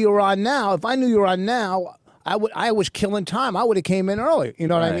didn't know you were on now. If I knew you were on now, I was killing time. I would have came in early. You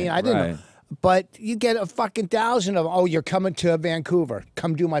know what I mean? I didn't know. But you get a fucking 1,000 of them. Oh, you're coming to Vancouver.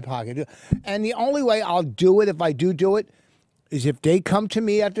 Come do my podcast. And the only way I'll do it, if I do it, is if they come to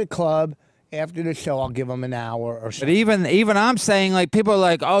me at the club after the show. I'll give them an hour or something. But even I'm saying, like, people are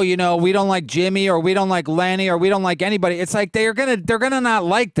like, oh, we don't like Jimmy or we don't like Lenny or we don't like anybody. It's like they're gonna not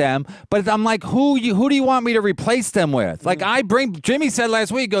like them. But I'm like, who do you want me to replace them with? Like Jimmy said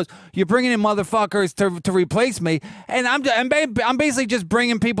last week, he goes, you're bringing in motherfuckers to replace me, and I'm basically just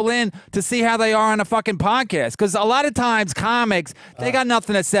bringing people in to see how they are on a fucking podcast. Because a lot of times comics, they got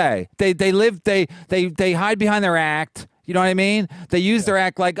nothing to say. They hide behind their act. You know what I mean? They use their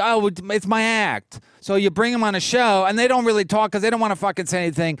act like, oh, it's my act. So you bring them on a show, and they don't really talk because they don't want to fucking say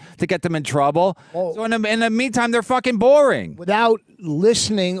anything to get them in trouble. Well, so in the meantime, they're fucking boring. Without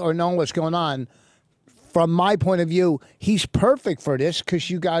listening or knowing what's going on, from my point of view, he's perfect for this because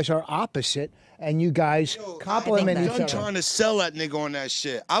you guys are opposite. And you guys compliment each other. I'm trying to sell that nigga on that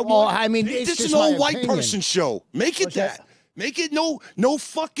shit. It's this just is an my white opinion. person show. Make it What's that. that? Make it no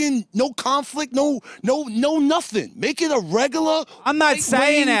conflict, no nothing. Make it a regular. I'm not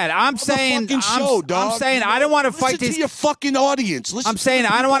saying that. I'm saying show, dog. I'm saying I don't want to fight Listen to your fucking audience. Listen I'm saying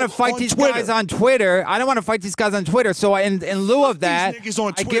I don't want to fight these guys on Twitter. I don't want to fight these guys on Twitter. So in lieu of that, I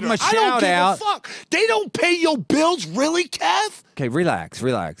give them a shout out. I don't give a fuck. They don't pay your bills, really, Kev? Okay, relax.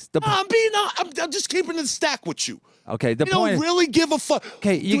 I'm just keeping it stack with you. Okay, they don't really give a fuck.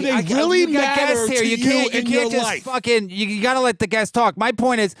 Okay, do they really matter to you in your just life? Fucking, you gotta let the guests talk. My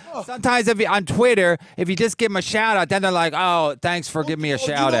point is, sometimes on Twitter, if you just give them a shout out, then they're like, "Oh, thanks for giving me a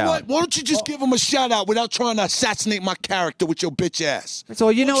shout out." What? Why don't you just give them a shout out without trying to assassinate my character with your bitch ass? So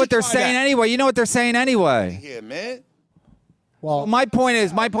you know what they're saying anyway. You know what they're saying anyway. Yeah, man. Well, my point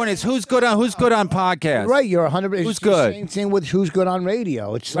is, who's good on podcasts? Right, you're 100%. Who's good? Same thing with who's good on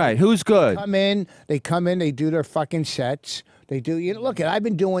radio. It's right. Who's good? They come in, they do their fucking sets. They do. Look, I've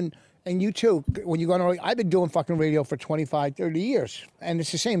been doing, and you too. When you go on, I've been doing fucking radio for 25, 30 years, and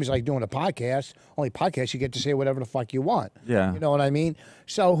it's the same as like doing a podcast. Only podcast, you get to say whatever the fuck you want. Yeah. You know what I mean?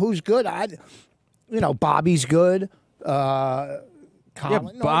 So who's good? Bobby's good.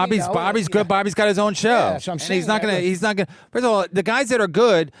 Colin, Bobby's good. Bobby's got his own show. Yeah, that's what I'm saying. He's not gonna. First of all, the guys that are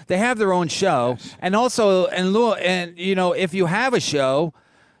good, they have their own show, and also, if you have a show,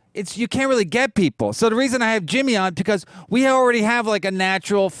 you can't really get people. So the reason I have Jimmy on because we already have like a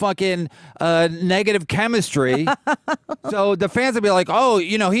natural fucking negative chemistry. So the fans will be like, oh,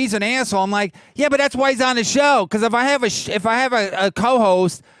 he's an asshole. I'm like, yeah, but that's why he's on the show. Because if I have a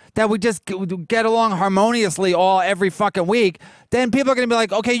co-host that we just get along harmoniously every fucking week, then people are going to be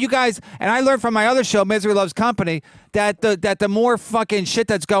like, okay, you guys, and I learned from my other show, Misery Loves Company, that the more fucking shit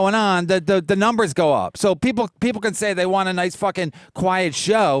that's going on, the numbers go up. So people can say they want a nice fucking quiet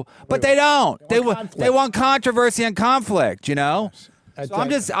show, but they don't. They want controversy and conflict, So I'm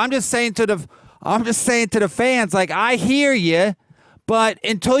just saying to the fans, like, I hear you, but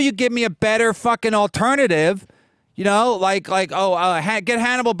until you give me a better fucking alternative, get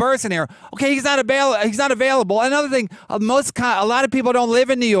Hannibal Buress in here. Okay, he's not available. Another thing, a lot of people don't live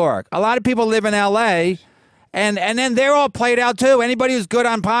in New York. A lot of people live in L.A., and then they're all played out too. Anybody who's good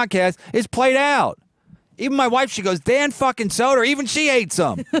on podcasts is played out. Even my wife, she goes, Dan fucking Soder. Even she hates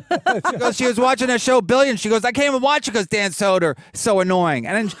him. She was watching that show Billions. She goes, I can't even watch it because Dan Soder is so annoying.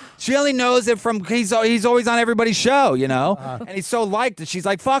 And then she only knows it from he's always on everybody's show, and he's so liked that she's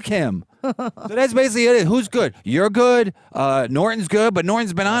like, fuck him. So that's basically it. Who's good? You're good. Norton's good, but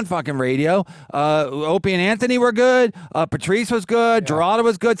Norton's been on fucking radio. Opie and Anthony were good. Patrice was good. Geraldo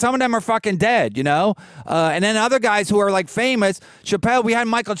was good. Some of them are fucking dead, you know? And then other guys who are like famous. Chappelle, we had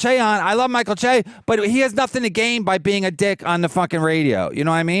Michael Che on. I love Michael Che, but he has nothing to gain by being a dick on the fucking radio. You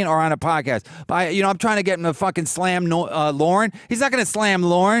know what I mean? Or on a podcast. I'm trying to get him to fucking slam Lauren. He's not going to slam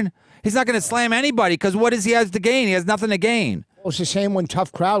Lauren. He's not going to slam anybody because what does he has to gain? He has nothing to gain. Well, it's the same when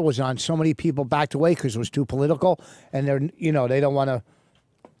Tough Crowd was on. So many people backed away because it was too political, and they don't want to,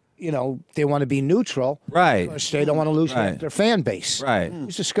 they want to be neutral. Right. They don't want to lose their fan base. Right.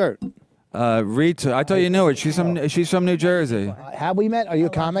 It's a skirt. Rita, I thought you knew it. She's from New Jersey. Have we met? Are you a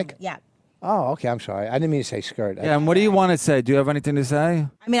comic? Yeah. Oh, okay. I'm sorry. I didn't mean to say skirt. Yeah, and what do you want to say? Do you have anything to say?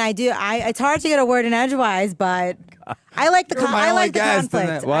 I mean, I do. It's hard to get a word in edgewise, but I like the conflict. I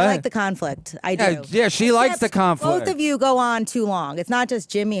like the conflict. I do. Yeah, she likes the conflict. Both of you go on too long. It's not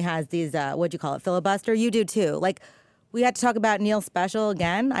just Jimmy has these. What'd you call it? Filibuster. You do too. Like, we had to talk about Neil's special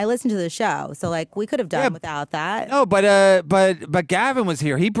again. I listened to the show, so like we could have done without that. No, but Gavin was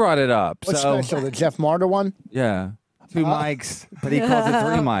here. He brought it up. What special? The Jeff Martyr one? Yeah. 2 mics, but he calls it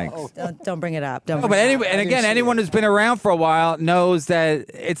 3 mics. Don't bring it up. But anyway, and again, anyone who's been around for a while knows that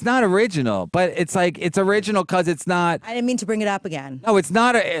it's not original, but it's like it's original because it's not. I didn't mean to bring it up again. No, it's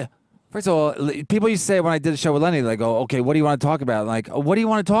not a. First of all, people used to say when I did a show with Lenny, they go, okay, what do you want to talk about? Like, what do you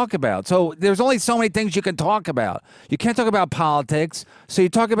want to talk about? So there's only so many things you can talk about. You can't talk about politics. So you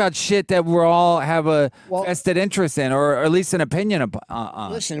talk about shit that we all have a vested interest in, or at least an opinion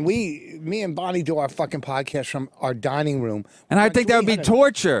on. Listen, me and Bonnie do our fucking podcast from our dining room. And I think that would be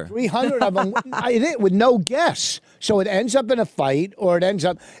torture. 300 of them with no guests. So it ends up in a fight, or it ends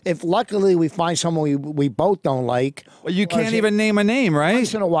up, if luckily we find someone we both don't like. Well, you can't even name a name, right?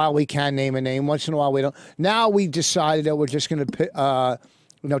 Once in a while we can name a name. Once in a while we don't. Now we decided that we're just going to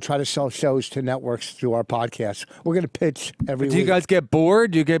try to sell shows to networks through our podcast. We're going to pitch every week. Do you guys get bored?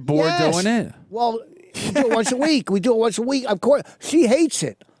 Do you get bored doing it? Well, we do it once a week. Of course. She hates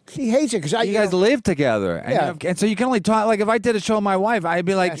it. She hates it because you guys live together, and so you can only talk. Like if I did a show with my wife, I'd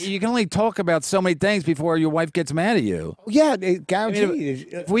be like, you can only talk about so many things before your wife gets mad at you. Yeah, guaranteed. I mean,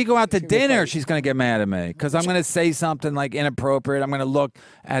 if we go out to dinner, she's going to get mad at me because I'm going to say something like inappropriate. I'm going to look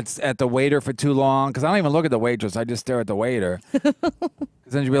at the waiter for too long because I don't even look at the waitress. I just stare at the waiter. Because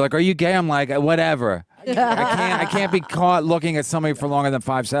then she'll be like, "Are you gay?" I'm like, "Whatever." I can't be caught looking at somebody for longer than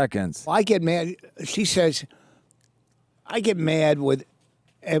 5 seconds. I get mad. She says, I get mad with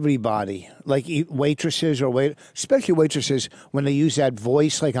everybody, like waitresses especially waitresses, when they use that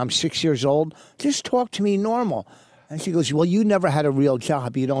voice like I'm 6 years old. Just talk to me normal. And she goes, well, you never had a real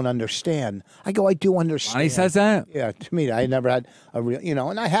job. You don't understand. I go, I do understand. Bonnie says that? Yeah, to me, I never had a real,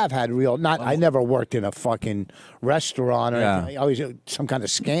 and I have had real, I never worked in a fucking restaurant or anything. I always some kind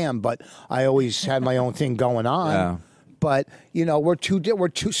of scam, but I always had my own thing going on. Yeah. But, we're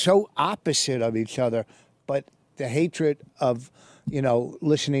too so opposite of each other. But the hatred of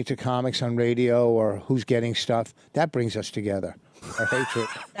listening to comics on radio or who's getting stuff, that brings us together. Our hatred.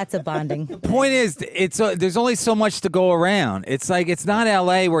 That's a bonding. The point is, there's only so much to go around. It's like, it's not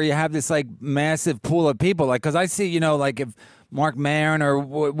LA where you have this like massive pool of people. Like, because I see, like if Mark Maron or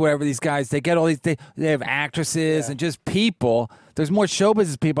whatever these guys, they get all these, they have actresses and just people. There's more show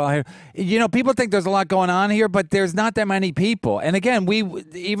business people out here. People think there's a lot going on here, but there's not that many people. And again,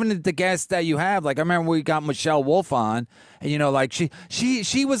 even the guests that you have, like I remember we got Michelle Wolf on, and like she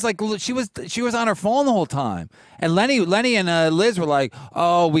was like she was on her phone the whole time. And Lenny and Liz were like,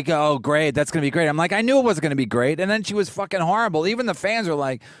 oh great, that's gonna be great. I'm like, I knew it wasn't gonna be great. And then she was fucking horrible. Even the fans were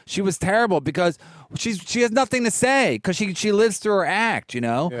like, she was terrible because she has nothing to say because she lives through her act.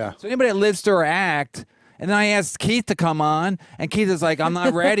 Yeah. So anybody that lives through her act. And then I asked Keith to come on, and Keith is like, I'm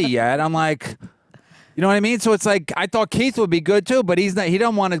not ready yet. I'm like, you know what I mean? So it's like, I thought Keith would be good too, but he's not. He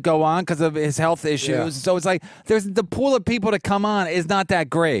don't want to go on because of his health issues. Yeah. So it's like, there's the pool of people to come on is not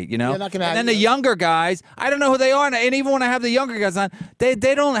that great, You're not gonna and then the younger guys, I don't know who they are, and even when I have the younger guys on, they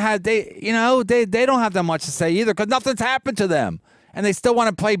don't have they don't have that much to say either because nothing's happened to them. And they still want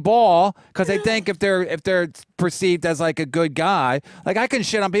to play ball because they think if they're perceived as like a good guy, like I can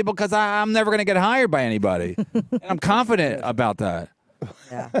shit on people because I'm never going to get hired by anybody, and I'm confident about that.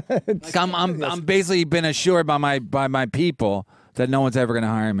 Yeah, like I'm basically been assured by my people that no one's ever going to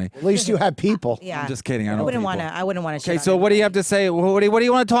hire me. At least you have people. Yeah, I'm just kidding. I wouldn't want to. Okay, so what do you have to say? What do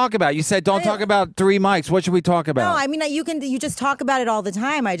you want to talk about? You said don't talk about 3 mics. What should we talk about? No, I mean you just talk about it all the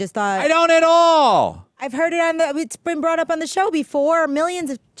time. I just thought I don't at all. I've heard it it's been brought up on the show before. Millions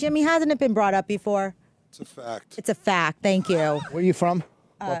of Jimmy, hasn't it been brought up before? It's a fact. It's a fact. Thank you. Where are you from?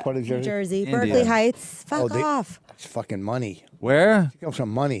 What part of Jersey? New Jersey, India. Berkeley Heights. Fuck they- off. It's fucking money. Where? Give him some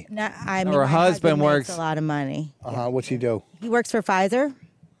money. No, I mean, Her my husband makes works- a lot of money. What's he do? He works for Pfizer.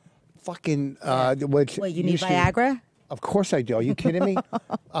 Fucking. Wait, you need Viagra? Of course I do. Are you kidding me?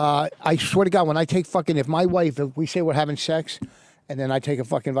 I swear to God, when I take fucking, if my wife, if we say we're having sex, and then I take a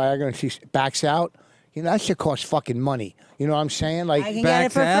fucking Viagra and she backs out, you know, that shit costs fucking money. You know what I'm saying? Like, I can get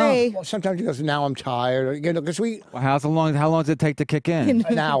it for Backs out? free. well, sometimes she goes, now I'm tired. Or, you know, because we, Well, how long does it take to kick in?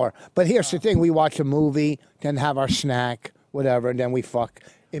 an hour. But here's the thing: we watch a movie, then have our snack, whatever, and then we fuck,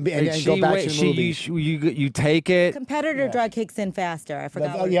 and then go back to the movie. You take it. Competitor drug kicks in faster. I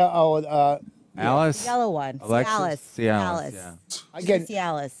forgot. Oh what yeah. Alice? Yellow one. Alexis? Cialis. Yeah. I get.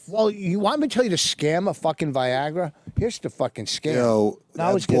 Cialis. Well, you want me to tell you the scam of fucking Viagra? Here's the fucking scam. Yo,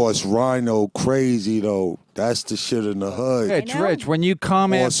 Now it's that boss Rhino crazy though. That's the shit in the hood. Rich, know. Rich, when you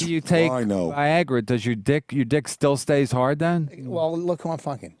come Boss after you take Rhino. Viagra, does your dick still stays hard then? Well, look who I'm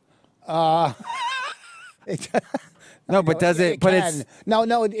fucking. No, but does it? But can. it's no.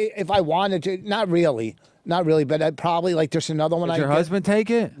 If I wanted to, not really. But I'd probably like. There's another one. does I your get. husband take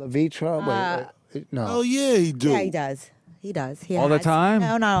it? Levitra. Wait, no. Oh yeah, he do. Yeah, he does. He does. He All the has. time?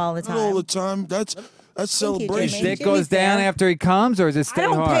 No, not all the time. Not all the time. That's you, celebration. Jimmy. Dick goes down fair. after he comes, or does it I stay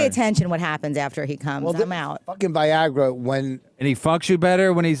don't hard? pay attention what happens after he comes. Well, I'm out. Fucking Viagra when And he fucks you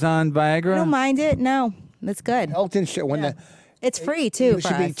better when he's on Viagra? I don't mind it. No, that's good. health insurance when Yeah. the It's free it too used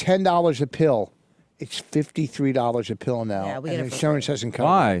for to be us. $10 a pill. It's $53 a pill now. Yeah, we and get it for insurance free. doesn't cover.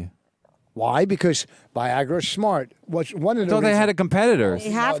 Why? Why? Because Viagra is smart. What's one of the I thought they had a competitor. They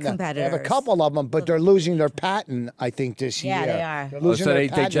have They competitors. have a couple of them, but they're losing their patent. I think this Yeah, year. they are. They're Oh, losing so their they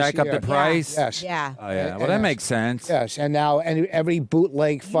patent jack this up the year. price? Yes. Yeah. Oh yeah, well And- that makes sense. Yes, and now every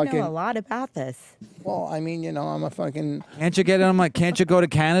bootleg You fucking. know a lot about this. Well, I mean, you know, I'm a fucking. Can't you get them? Like, can't you go to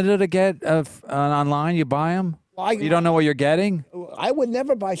Canada to get online? You buy them. You don't know what you're getting. I would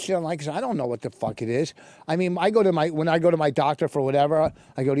never buy shit online because I don't know what the fuck it is. I mean, when I go to my doctor for whatever,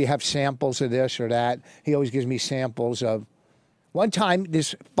 I go, do you have samples of this or that? He always gives me samples of. One time,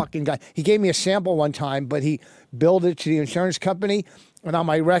 this fucking guy, he gave me a sample one time, but he billed it to the insurance company, and on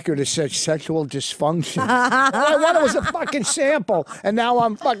my record it said sexual dysfunction. All I wanted was a fucking sample, and now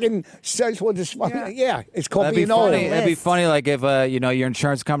I'm fucking sexual dysfunction. Yeah, it's called That'd be being old. funny. That'd be list. funny, like if your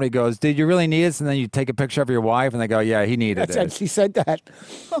insurance company goes, "Did you really need this?" And then you take a picture of your wife, and they go, "Yeah, he needed That's it. it." She said that.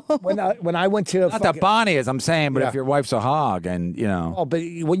 when I went to Not that Bonnie is, I'm saying, but Yeah. if your wife's a hog, and you know, Oh, but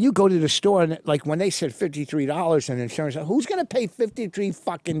when you go to the store and like when they said $53 in insurance, who's gonna pay $53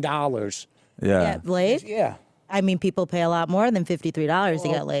 fucking dollars? Yeah, laid. Yeah. I mean, people pay a lot more than $53 to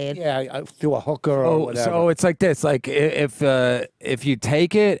get laid. Yeah, through a hooker or oh, whatever. so it's like this: like if you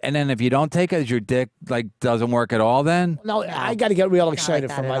take it, and then if you don't take it, your dick like doesn't work at all. Then no, I got to get real like excited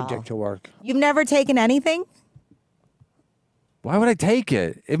that for at my all. dick to work. You've never taken anything? why would I take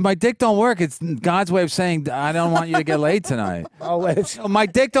it? If my dick don't work, it's God's way of saying I don't want you to get laid tonight. Oh, it's My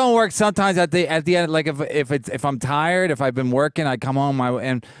dick don't work sometimes at the end. Like if I'm tired, if I've been working, I come home.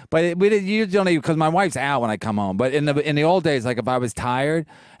 We usually because my wife's out when I come home. But in the old days, like if I was tired,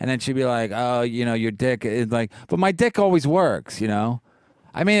 and then she'd be like, "Oh, your dick is like," but my dick always works.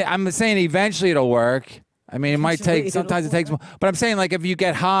 I mean, I'm saying eventually it'll work. I mean, it might take. Sometimes it takes more. But I'm saying like if you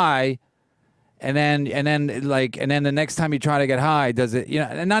get high. And then the next time you try to get high, does it?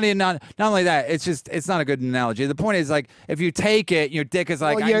 And not only that, it's not a good analogy. The point is like if you take it, your dick is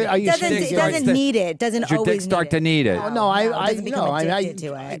like Well, are you It doesn't need it. Doesn't Does your always dick start need to need it? Oh, no, I it doesn't become addicted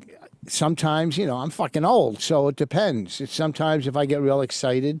to it. sometimes I'm fucking old, so it depends. It's sometimes if I get real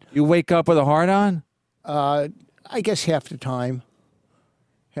excited, You wake up with a hard on. I guess half the time.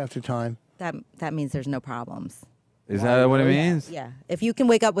 That means there's no problems. Is that what it means? Yeah. If you can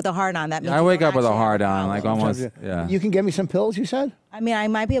wake up with a hard on, that means I you wake don't up with a actually have hard on, problem. like almost. Yeah. You can get me some pills. You said? I mean, I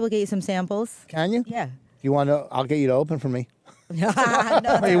might be able to get you some samples. Can you? Yeah. You want to? I'll get you to open for me. He will. He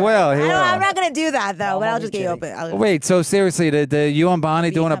I'm will. not going to do that though, but I'll just get you kidding. open. Wait, so seriously, you and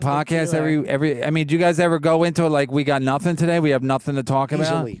Bonnie doing a have to podcast do every? I mean, do you guys ever go into it like we got nothing today? We have nothing to talk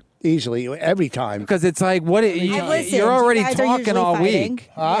about. Easily, every time. Because it's like, what? I've listened. You're already You guys are talking usually all fighting. week.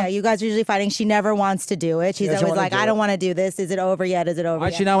 Yeah, you guys are usually fighting. She never wants to do it. She's doesn't always wanna like, do I it. don't want to do this. Is it over yet? Is it over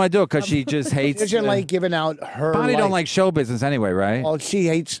Why'd yet? she not want to do it? Because she just hates. She doesn't like giving out her. Bonnie don't life. like show business anyway, right? Well, she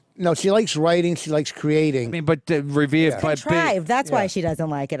hates. No, she likes writing. She likes creating. I mean, but review. Contrived. That's why she doesn't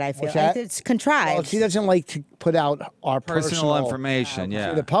like it, I feel. What's that? It's contrived. Well, she doesn't like to put out our personal information. Yeah,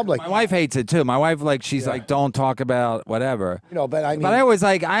 to the public. My wife hates it too. My wife she's like, don't talk about whatever. But I mean, But I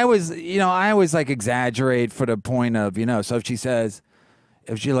always exaggerate for the point of, so if she says,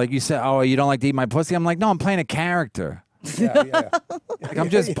 you said, oh, you don't like to eat my pussy, I'm like, no, I'm playing a character. Like I'm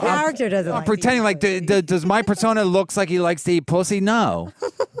just Character doesn't. I'm like pretending like does my persona looks like he likes to eat pussy? No.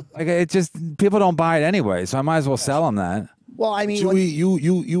 Like it just people don't buy it anyway, so I might as well sell them that. Well, I mean,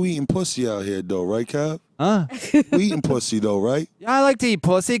 You eating pussy out here though, right, Cap? Huh? You eating pussy though, right? Yeah, I like to eat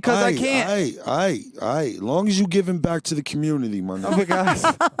pussy because I can't. As long as you giving back to the community, man. Because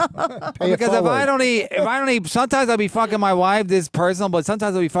if I don't eat, sometimes I'll be fucking my wife. This is personal, but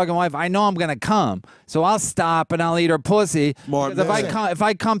sometimes I'll be fucking my wife. I know I'm gonna come, so I'll stop and I'll eat her pussy. Smart Because if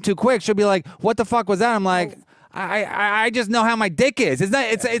I come too quick, she'll be like, "What the fuck was that?" I'm like. I just know how my dick is.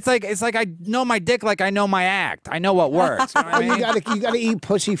 It's like I know my dick like I know my act. I know what works. You know what I mean? you gotta eat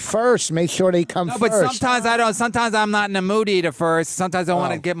pussy first. Make sure they come No, first. but sometimes I don't. Sometimes I'm not in the mood to eat it first. Sometimes I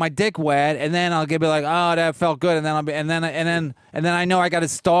want to get my dick wet, and then I'll be like, "Oh, that felt good," and then I'll be, and then I know I got to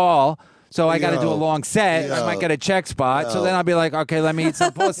stall, so I got to do a long set. I might get a check spot, so then I'll be like, "Okay, let me eat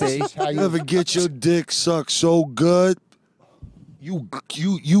some pussy." You ever get your dick sucked so good? You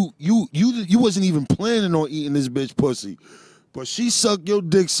wasn't even planning on eating this bitch pussy, but she sucked your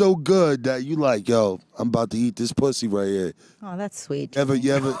dick so good that you like, yo, I'm about to eat this pussy right here. Oh, that's sweet. You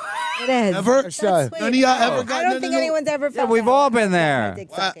ever? It is. Ever? That's sweet. None of y'all ever got I don't think anyone's ever felt we've that all way. been there. Dick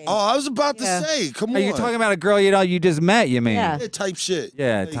sucking. Oh, I was about to say, come on. You're talking about a girl you just met. You mean? Yeah. Yeah, type shit.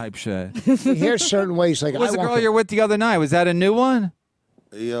 Yeah, type shit. Here's certain ways. Like Who was I the want girl to- you're with the other night? Was that a new one?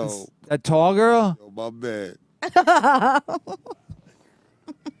 Yo, That tall girl? my bad.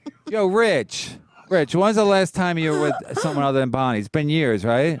 Yo, Rich, when's the last time you were with someone other than Bonnie? It's been years,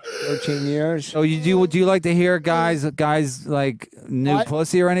 right? 13 years. So do you like to hear guys like new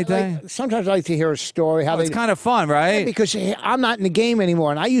pussy or anything? Sometimes I like to hear a story. How It's kind of fun, right? because I'm not in the game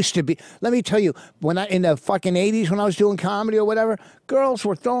anymore, and I used to be. Let me tell you, in the fucking 80s, when I was doing comedy or whatever, girls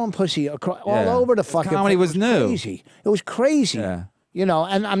were throwing pussy all over the fucking. Comedy place. was new. Crazy. It was crazy. Yeah. You know,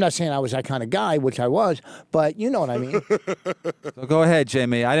 and I'm not saying I was that kind of guy, which I was, but you know what I mean. So go ahead,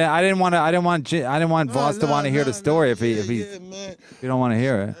 Jimmy. I didn't want Voss to want to hear the story if you don't want to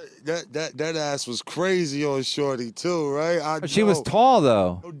hear it. That ass was crazy on Shorty too, right? She was tall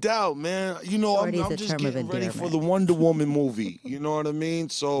though. No doubt, man. You know, Shorty's I'm a just term of getting ready for endearment. the Wonder Woman movie. You know what I mean?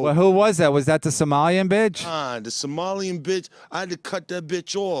 So. Well, who was that? Was that the Somalian bitch? The Somalian bitch, I had to cut that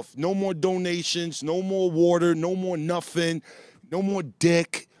bitch off. No more donations, no more water, no more nothing, no more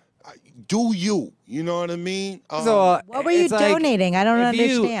dick. Do you? You know what I mean? What were you it's like, donating? I don't if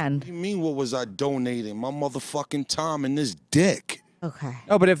you- understand. What do you mean, what was I donating? My motherfucking time and this dick. Okay.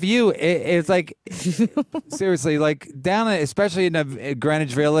 No, but if it's like seriously, like especially in the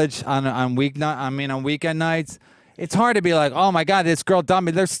Greenwich Village on weekend nights. It's hard to be like, oh my God, this girl dumped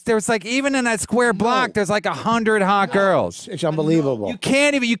me. There's like even in that square block, there's like 100 hot girls. It's unbelievable. You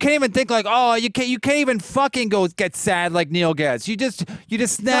can't even think like, oh, you can't even fucking get sad like Neil gets. You just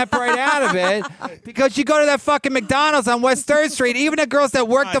snap right out of it because you go to that fucking McDonald's on West 3rd Street. Even the girls that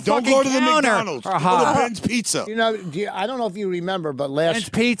work the Don't fucking go to the counter McDonald's. are Go to hot. Ben's Pizza. You know, I don't know if you remember, but Ben's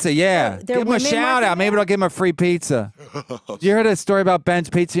Pizza, yeah. There Give him a women shout working out. Maybe there? they'll give him a free pizza. You heard a story about Ben's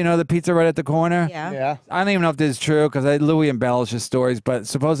Pizza? You know the pizza right at the corner? Yeah. Yeah. I don't even know if this is true because Louis embellishes stories, but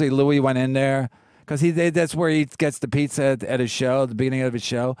supposedly Louis went in there because that's where he gets the pizza at his show, the beginning of his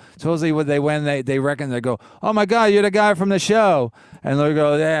show. Supposedly when they reckon, they go, oh my God, you're the guy from the show. And they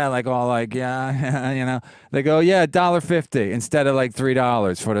go, yeah, like all like, yeah, you know. They go, yeah, $1.50 instead of like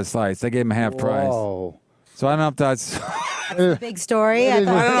 $3 for the slice. They gave him half price. Whoa. So I don't know if that's... Big story. I don't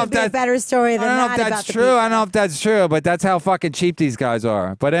know thought if it would be a that's- better story than I don't know that if about that's the true. pizza. I don't know if that's true, but that's how fucking cheap these guys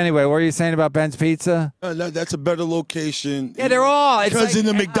are. But anyway, what were you saying about Ben's Pizza? That's a better location. Yeah, they're all. It's Because like, in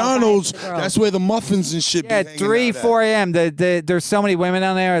the McDonald's, girl. that's where the muffins and shit. yeah, be hanging 3, out at. 4 a.m. There's so many women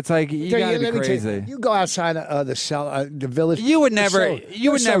down there. It's like you gotta be let me tell you, crazy. you go outside the village. You would you're never- So,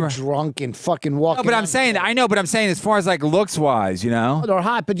 you would you're so never- drunk and fucking walking. No, but I'm down- saying, I know, but I'm saying as far as like looks wise, you know. they're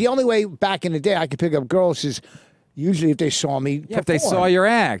hot. But the only way back in the day I could pick up girls is usually if they saw me. Yeah, if they perform. saw your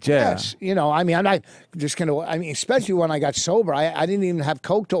act, yeah. Yes, you know, I mean, I'm not just gonna. I mean, especially when I got sober, I didn't even have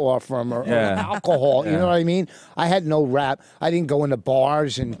coke to offer them or Yeah. alcohol. You know what I mean? I had no rap. I didn't go into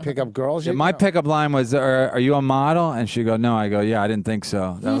bars and pick up girls. Yeah, my pickup line was, are you a model? And she go, no. I go, yeah, I didn't think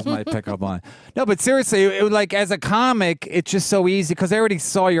so. That was my pickup line. No, but seriously, it was like as a comic, it's just so easy because they already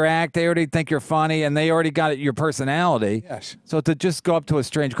saw your act. They already think you're funny and they already got your personality. Yes. So to just go up to a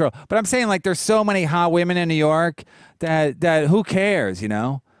strange girl. But I'm saying like there's so many hot women in New York that who cares, you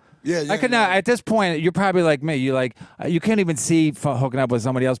know? Yeah, I could not. At this point, you're probably like me. You you can't even see hooking up with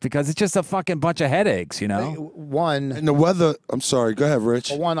somebody else because it's just a fucking bunch of headaches, you know. One. And the weather. I'm sorry. Go ahead,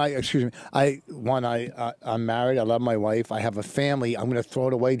 Rich. I'm married. I love my wife. I have a family. I'm going to throw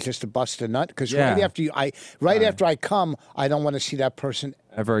it away just to bust a nut because Yeah. right after I come, I don't want to see that person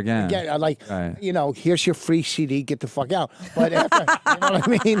ever again. Yeah, like, Right. here's your free CD, get the fuck out. But after, you know what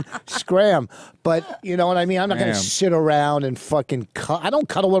I mean? Scram. But you know what I mean? I'm not going to Scram. sit around and fucking I don't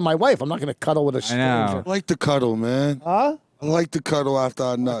cuddle with my wife. I'm not going to cuddle with a I stranger. know. I like to cuddle, man. Huh? I like to cuddle after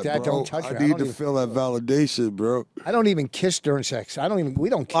I nut, Dad, bro. don't touch me. I need to feel that validation, bro. I don't even kiss during sex. We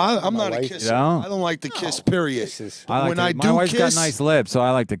don't kiss. I'm with my not a wife. kisser. You don't? I don't like to kiss, period. Kisses. I like When to- I my do wife's kiss, got nice lips, so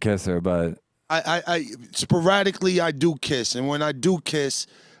I like to kiss her. But I sporadically I do kiss, and when I do kiss,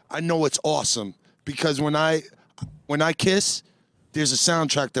 I know it's awesome because when I kiss, there's a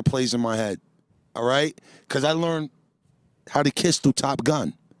soundtrack that plays in my head. All right, because I learned how to kiss through Top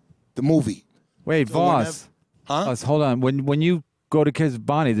Gun, the movie. wait, Voss. Huh? Voss, hold on. When you go to kiss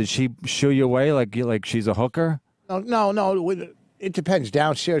Bonnie, did she shoo you away like she's a hooker? No. It depends.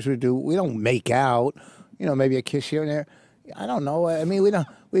 Downstairs we don't make out. Maybe a kiss here and there. I don't know. I mean, we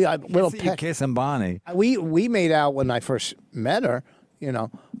little See you pet. kissing Bonnie. We made out when I first met her.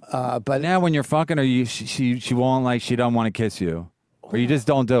 But Now when you're fucking her, she won't she don't want to kiss you, or you just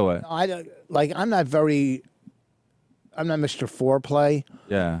don't do it. I don't I'm not Mr. Foreplay.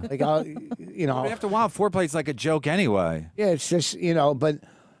 Yeah. Like But after a while, foreplay's like a joke anyway. yeah, it's just but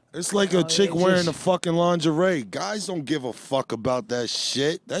It's like a chick wearing a fucking lingerie. Guys don't give a fuck about that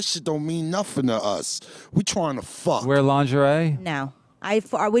shit. That shit don't mean nothing to us. We trying to fuck. Wear lingerie? No. We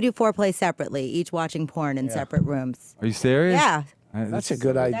do foreplay separately, each watching porn in separate rooms. Are you serious? Yeah. that's a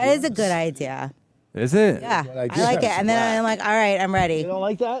good idea. That is a good idea. Is it? Yeah. good I idea. like it. And then I'm like, all right, I'm ready. You don't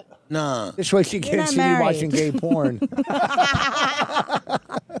like that? Nah. This way she can't not see me married. watching gay porn.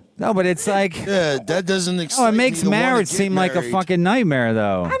 No, but it's like, Yeah, that doesn't oh, excite it makes me to wanna marriage get seem like a married. fucking nightmare,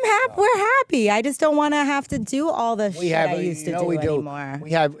 though. I'm happy. We're happy. I just don't want to have to do all the shit I used to do we do. anymore.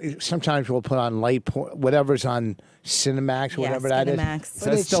 We have sometimes we'll put on light porn, whatever's on Cinemax, Yeah, whatever that is. Cinemax.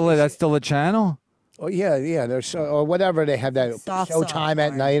 But That's still a channel? Oh yeah. There's or whatever they have that Soft Showtime at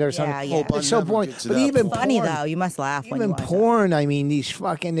porn. night or Yeah, something. yeah. Hope I It's so never boring. get to But that even point. Funny porn, though. You must laugh when you even watch it. porn. I mean, these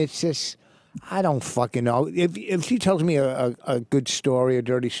fucking. It's just. I don't fucking know. If she tells me a good story, a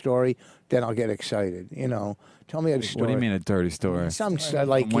dirty story, then I'll get excited. Tell me a story. What do you mean a dirty story? Some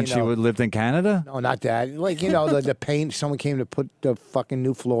like When she lived in Canada? No, not that. Like the paint. Someone came to put the fucking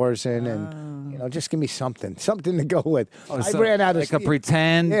new floors in, and just give me something to go with. I So, ran out of like a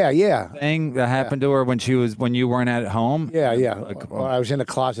pretend yeah. thing that happened to her when you weren't at home. Yeah. Or I was in a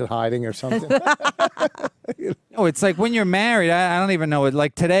closet hiding or something. No, it's like when you're married. I don't even know it.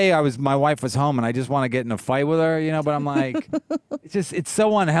 Like today, my wife was home, and I just want to get in a fight with her, But I'm like, it's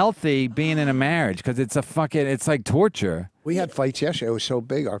so unhealthy being in a marriage because it's like torture. We had fights yesterday. It was so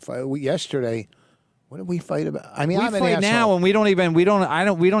big. Our fight yesterday. What did we fight about? I mean, We I'm an fight now, asshole. and we don't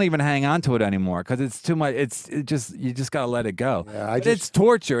even hang on to it anymore because it's too much. You just gotta let it go. Yeah, But it's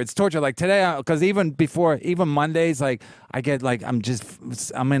torture. It's torture. Like today, because even Mondays, like I get like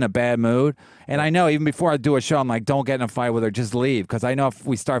I'm in a bad mood, and I know even before I do a show, I'm like, don't get in a fight with her, just leave, because I know if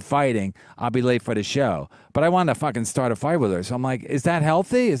we start fighting, I'll be late for the show. But I want to fucking start a fight with her, so I'm like, is that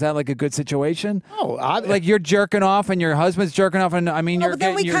healthy? Is that like a good situation? Oh, Like you're jerking off and your husband's jerking off, and I mean, No, you're but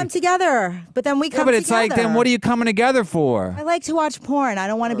then we getting come together. But then we Yeah, come but it's together. like, then what are you coming together for? I like to watch porn. I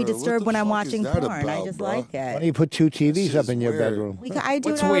don't want to be What disturbed the when I'm fuck is watching that porn. I about, just bro? like Why don't it. you put two TVs up in your weird. bedroom? I do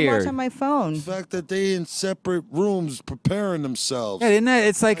What's it. I watch weird? on my phone. The fact that they in separate rooms preparing themselves. Yeah, isn't it?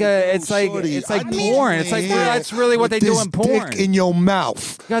 It's like Shorty, it's like I need porn. you It's like in here that's really what they with do this in porn. Dick in your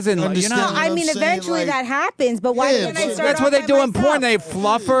mouth. Doesn't You you understand know? what I I'm mean, saying? eventually Like, that happens, but why Yeah, can't I but start That's off what they by do in myself? porn. They have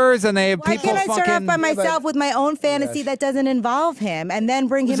fluffers and they have Why people can't I start fucking. off by myself with my own fantasy that doesn't involve him, and then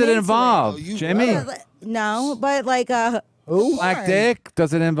bring Does him it into involve you Jimmy? No, but like Black porn. dick?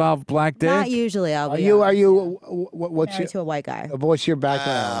 Does it involve black dick? Not usually. I'll Are be you? honest. Are you? What's Married to your? a white guy? What's your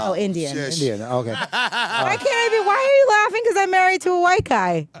background? Oh, Indian. shit. Indian. Okay. Why can't I be? Why are you laughing? Because I'm married to a white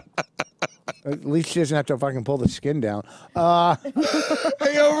guy. At least she doesn't have to fucking pull the skin down.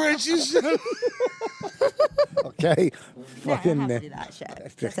 Hey, yo, Rich, you should. Okay. I have Fucking. to do that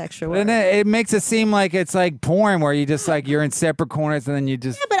shit. That's extra And work. it makes it seem like it's like porn where you just like you're in separate corners and then you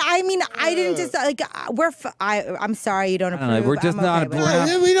just. Yeah, but I mean, I didn't just like I'm sorry you don't don't approve. know, we're just I'm not okay with approving.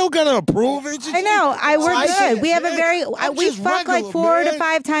 it. Nah, we don't gotta approve it. I know. We're I good. can't, We have a man. very. I'm We just fuck like regular, 4 to man.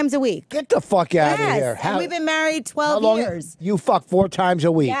 5 times a week. Get the fuck out of here. Yes, and we've been married how 12 long? years. You fuck 4 times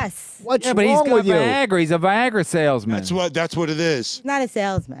a week. Yes. What's Yeah, but he's wrong got with you? Viagra. He's a Viagra salesman. That's what it is. Not a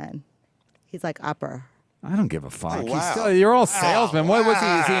salesman. He's like upper. I don't give a fuck. Oh, He's wow. still, you're all salesmen. What was he?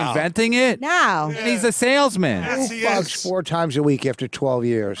 Is he Wow. inventing it? No. And he's a salesman. Yes, Who he fucks is. 4 times a week after 12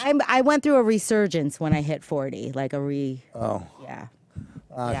 years? I went through a resurgence when I hit 40, like a Oh. yeah.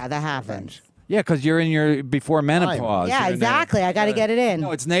 Yeah, that happens. Yeah, because you're in your before menopause. Yeah, exactly. I got to get it in.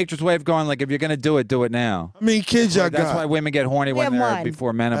 No, it's nature's way of going. Like if you're gonna do it now. How many kids y'all got? That's why women get horny when they're one. before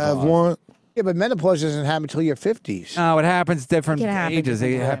I menopause. have one. Yeah, but menopause doesn't happen until your 50s. No, it happens different It can happen ages. It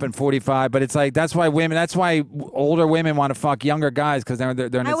different happen 45, but it's like that's why older women want to fuck younger guys because they're in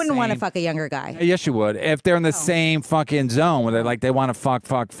the I wouldn't want to same- fuck a younger guy. Yes, you would if they're in the same fucking zone where they want to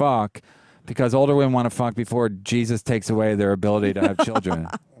fuck, because older women want to fuck before Jesus takes away their ability to have children.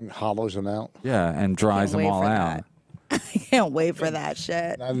 And hollows them out. Yeah, and dries them wait all for out. that. I can't wait for that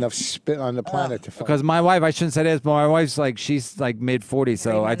shit. Not enough spit on the planet to fuck. Because my wife, I shouldn't say this, but my wife's like she's like mid 40s,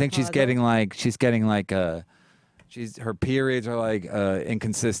 so I think she's getting like her periods are like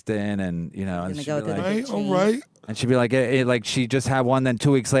inconsistent, and you know, and Gonna she'd go be through the like, big All change. right. and she'd be like, like she just had one, then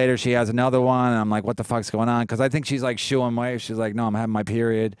 2 weeks later she has another one, and I'm like, what the fuck's going on? Because I think she's like shooing my, she's like, no, I'm having my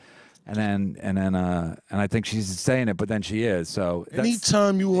period, and I think she's saying it, but then she is. So that's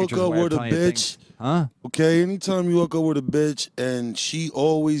Anytime you hook nature's up way of with a telling you bitch, things. Huh? okay, anytime you hook up with a bitch and she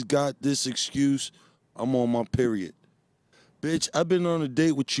always got this excuse, I'm on my period. Bitch, I've been on a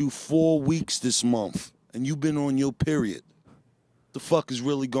date with you 4 weeks this month, and you've been on your period. The fuck is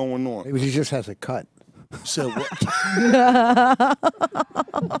really going on? Maybe she just has a cut. You said what?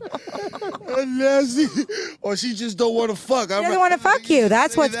 Nasty. Or she just don't want to fuck. She doesn't want to fuck you.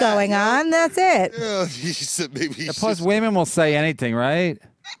 That's what's going on. That's it. Yeah, she said maybe. Plus, women will say anything, right?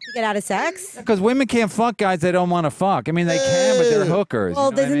 You get out of sex. Because women can't fuck guys they don't want to fuck. I mean, they can, but they're hookers. Well,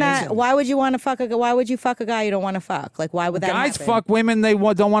 you know what I isn't mean? that why would you want to fuck a? Why would you fuck a guy you don't want to fuck? Like, why would that Guys happen? fuck women they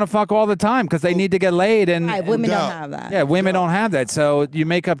don't want to fuck all the time because they need to get laid, and Right, women doubt. don't have that. yeah, women don't have that. So you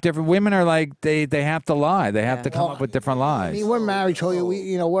make up different. Women are like they have to lie. They have to come up with different I lies. mean, we're married. Told you,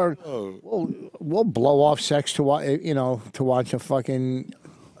 we'll blow off sex to to watch a fucking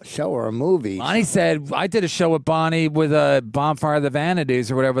show or a movie. Bonnie said I did a show with Bonnie with Bonfire of the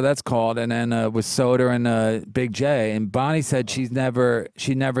Vanities or whatever that's called, and then with Soda and Big J. And Bonnie said she never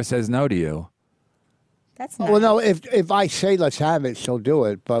says no to you. That's not. Well, no, if I say let's have it, she'll do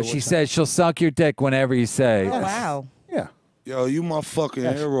it. But She said she'll suck your dick whenever you say. Oh wow. yeah. Yo, you my fucking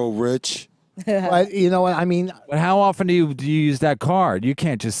hero, Rich. But you know what I mean? But how often do you use that card? You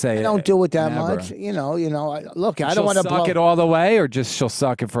can't just say I don't do it that never. much. Look, I She'll don't want to suck blow it all the way, or just she'll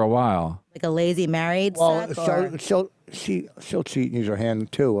suck it for a while. Like a lazy married Well, suck, or- she'll cheat and use her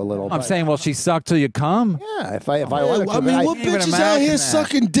hand too a little. I'm but- saying, will she suck till you come? yeah, if I want to. I mean, what can't even bitches out imagine here that.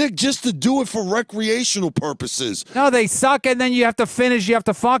 sucking dick just to do it for recreational purposes? No, they suck, and then you have to finish. You have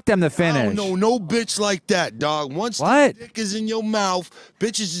to fuck them to I finish. don't know no bitch like that, dog. Once What? the dick is in your mouth,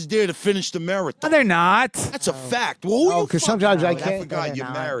 bitches is there to finish the No, marathon. they're not. That's a fact. Well, who Oh, you 'cause fucking sometimes I with? can't- forgot No, you're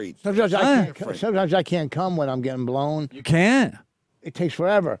they're not. married. Sometimes I can't come when I'm getting blown. You can't. It takes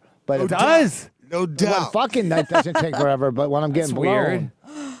forever. But It if does. No when doubt. fucking that doesn't take forever. But when I'm It's getting weird.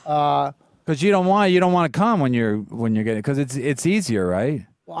 blown, Because you don't want to come when you're getting, because it's easier, right?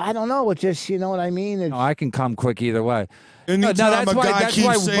 well, I don't know. It's just you know what I mean. It's, No, I can come quick either way. Anytime a guy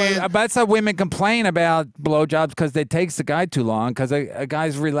keeps saying, That's how women complain about blowjobs, because it takes the guy too long, because a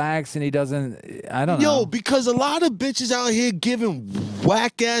guy's relaxed and he doesn't. I don't know. yo, because a lot of bitches out here giving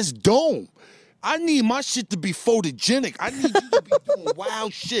whack ass dome. I need my shit to be photogenic. I need you to be doing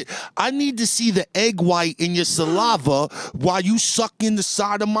wild shit. I need to see the egg white in your saliva while you suck in the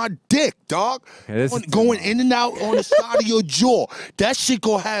side of my dick, dog. Okay, this is Going in and out on the side of your jaw. That shit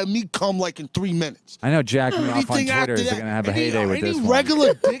gonna have me come like in 3 minutes. I know Jack me off on Anything Twitter after is that, going to have a heyday with this any one.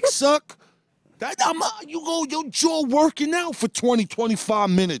 regular dick suck, your jaw working out for 20,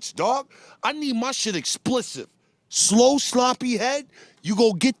 25 minutes, dog. I need my shit explicit. Slow, sloppy head, you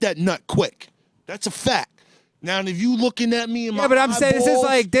go get that nut quick. That's a fact. Now, if you looking at me in my Yeah, but I'm saying this is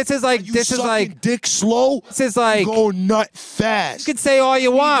eyeballs, like you sucking dick slow. This is like- you go nut fast. You can say all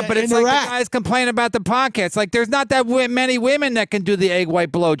you want, to but it's like interact. the guys complain about the podcast. Like, there's not that many women that can do the egg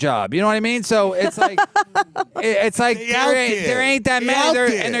white blowjob. You know what I mean? So it's like, it's like They out there. there ain't that They many, out there,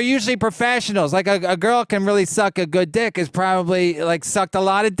 there. and they're usually professionals. Like a girl can really suck a good dick is probably like sucked a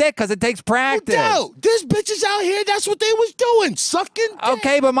lot of dick because it takes practice. No, there's bitches out here. That's what they was doing, sucking. Dick.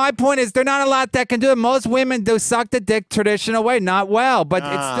 Okay, but my point is, there not a lot that can do it. Most women do suck the dick traditional way, not well, but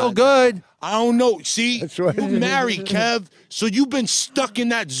it's still good. I don't know. See, That's right. you married, Kev, so you've been stuck in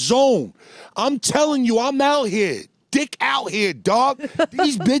that zone. I'm telling you, I'm out here. Dick out here, dog.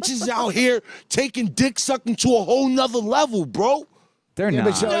 These bitches out here taking dick sucking to a whole nother level, bro. They're Yeah, not.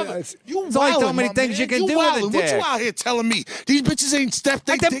 but so- You It's only so wildin', many my things man. you can do with a wildin'. What dick. you out here telling me? These bitches ain't stepped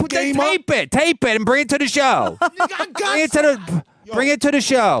their Like, then dick game tape it, and bring it to the show. up? Nigga, I got Bring it to the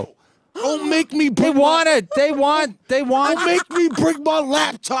show. Don't make me They bring want it. They want. Don't make me bring my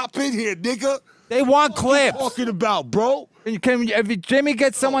laptop in here, nigga. They want clips. What are you talking about, bro? If Jimmy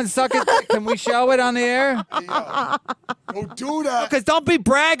gets someone sucking dick, can we show it on the air? Hey, yo, don't do that. Because don't be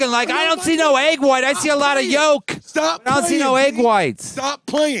bragging like I don't see no egg white. I see a lot of yolk. Stop I don't see no egg whites. Stop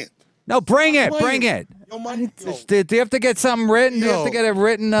playing. No, bring it. Bring it. Yo, man, yo. Do you have to get something written? Do you have to get a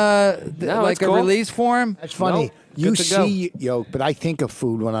written, like a release form? That's funny. Nope. You Good to see yolk, but I think of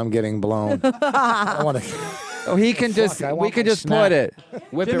food when I'm getting blown. I want to. Oh, he can just. I We want can my just snack. put it.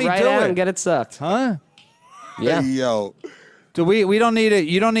 Whip Jimmy, it right do out it. and get it sucked. Huh? Yeah. Hey, yo. Do we don't need it.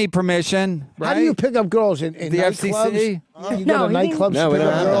 You don't need permission, right? How do you pick up girls in the nightclubs? FCC? You go to nightclubs No, to we pick don't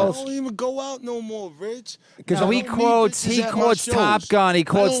up have that. girls. I don't even go out no more, Rich. No, he quotes Top Gun. He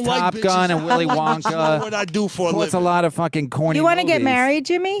quotes Top Gun and Willy Wonka. What I do for a Quotes a living. lot of fucking corny. You want to get movies. married,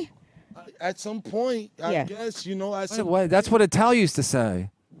 Jimmy? At some point, I Yeah. guess, you know, at some, That's what Attell used to say.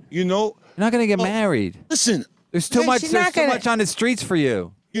 you know. You're not gonna get Oh, married. Listen, There's too Yeah, much. she's There's not too gonna- much on the streets for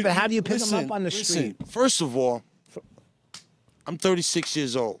you. But how do you pick them listen, up on the listen. street? First of all, I'm 36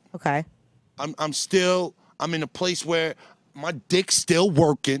 years old. Okay. I'm in a place where my dick's still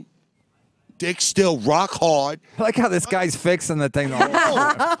working. Dick's still rock hard. I like how this guy's fixing the thing.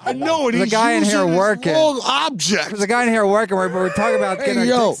 I know it. There's a He's guy in here using his working. wrong object. There's a guy in here working. We're talking about getting Hey, our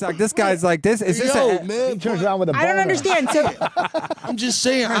yo. dick sucked. This guy's like this. Is this Yo, a? man, He turns around with a I don't boner. understand. So I'm just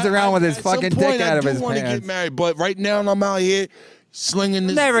saying. Turns around with his at some fucking point, dick out of his I do want to pants. get married, but right now I'm out here slinging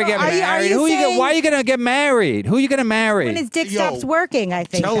this. Never get Are you- married. are you saying- Why are you gonna get married? Who are you gonna marry? when his dick Yo, stops working, I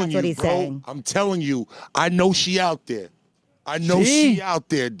think telling that's what you, he's bro, saying. I'm telling you, I know she out there. I know She? she out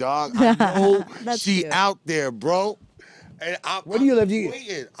there, dog. I know That's she cute. out there, bro. And Where do you live? I'm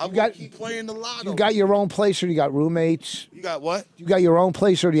you gonna got- keep playing the lotto. You got your own place or you got roommates? You got what? You got your own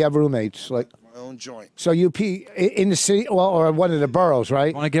place or do you have roommates? Like, My own joint. so you pee in the city, well, or one of the boroughs,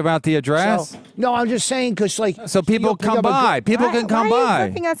 right? Want to give out the address So, no, I'm just saying because like, so people you'll pick come up a by. girl- People can come Why are by.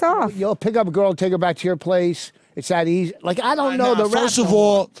 you flipping us off? You'll pick up a girl, take her back to your place. It's that easy. Like I don't know the First rap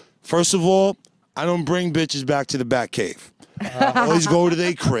of all, I don't bring bitches back to the back cave. I always go to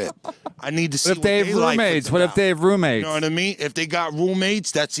their crib. I need to see What if they have like roommates? is What if about. they have roommates? You know what I mean? If they got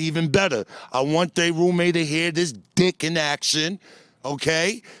roommates, that's even better. I want their roommate to hear this dick in action.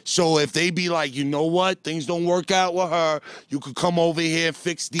 Okay? So if they be like, you know what? Things don't work out with her. You could come over here and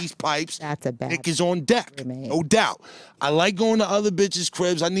fix these pipes. That's a bad Dick is on deck. roommate. No doubt. I like going to other bitches'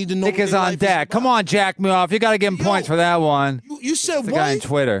 cribs. I need to know Dick what is their on life deck. Come on, jack me off. You got to give him Yo. points for that one. You said The what? guy on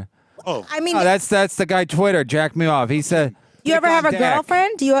Twitter. Oh. I mean, Oh, that's the guy Twitter. Jack me off. He said. you ever Dick have on a deck.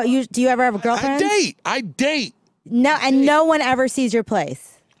 girlfriend? Do you ever have a girlfriend? I date. No, and no one ever sees your place.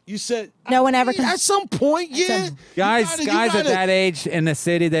 You said No one ever At some point, yeah. Guys You at gotta- that age in the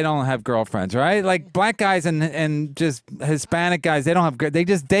city, they don't have girlfriends, right? Like black guys and just Hispanic guys, they don't have. They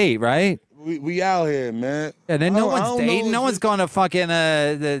just date, right? We out here, man. Yeah, then I no don't- I one's don't know dating. if No one's going to fucking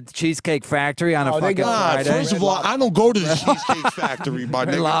the Cheesecake Factory on a Oh, they fucking go- Nah, Friday. first of all, I don't go to the Cheesecake Factory, my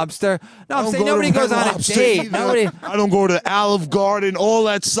Red nigga. Lobster. No, I I'm don't saying go to nobody Red goes on a Lobster date. either. Nobody. I don't go to Olive Garden, all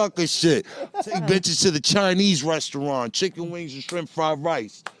that sucker shit. Take bitches to the Chinese restaurant, chicken wings and shrimp fried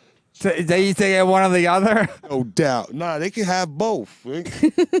rice. They you think one or the other? No doubt. Nah, they can have both. Rick.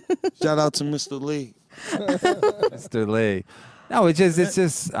 Shout out to Mr. Lee. Mr. Lee. No, it's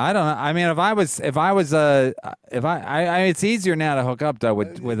just I don't know. I mean, if I it's easier now to hook up though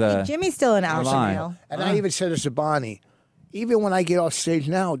with Jimmy's still an alpha line. male. And I even said this to Bonnie, even when I get off stage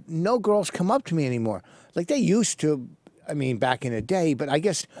now, no girls come up to me anymore. Like they used to, I mean, back in the day, but I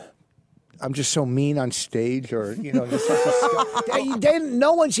guess I'm just so mean on stage or, just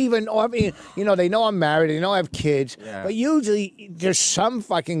no one's even, I mean, they know I'm married, they know I have kids, Yeah. but usually there's some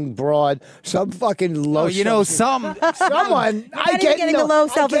fucking broad, some fucking low. some. Someone, I not get even getting a low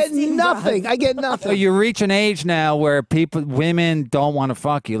self-esteem nothing. I get So nothing. you reach an age now where women don't want to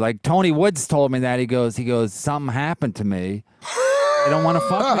fuck you. Like Tony Woods told me that he goes, something happened to me. They don't want to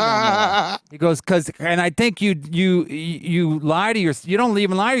fuck me no more. He goes, and I think you lie to you don't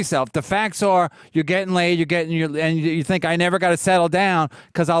even lie to yourself. The facts are you're getting laid, and you think I never got to settle down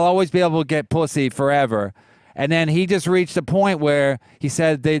because I'll always be able to get pussy forever. And then he just reached a point where he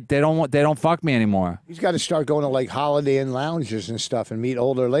said they don't fuck me anymore. He's got to start going to like Holiday Inn lounges and stuff and meet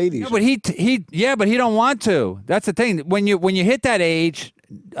older ladies. Yeah, but he don't want to. That's the thing. When you hit that age,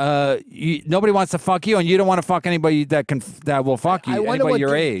 nobody wants to fuck you, and you don't want to fuck anybody that will fuck you. I wonder Anybody what your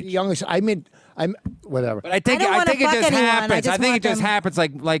the age. youngest. I'm whatever. But I think don't wanna it fuck just anyone. happens. I think want it just them- happens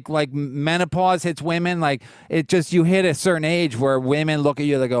like menopause hits women. Like it just you hit a certain age where women look at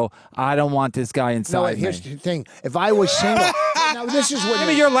you. They go, I don't want this guy No, inside here's me. the thing. If I was single, now this is what I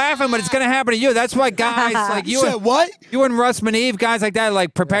mean, you're laughing, but it's gonna happen to you. That's why guys like You said and, what? you and Russ Maneve, guys like that,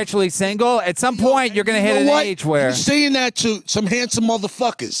 like perpetually single. At some point, you're gonna hit You an know what? age where You're saying that to some handsome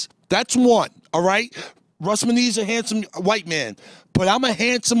motherfuckers. That's one. all right? Russ Maniz's a handsome white man, but I'm a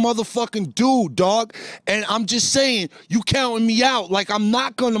handsome motherfucking dude, dog. And I'm just saying, you counting me out like I'm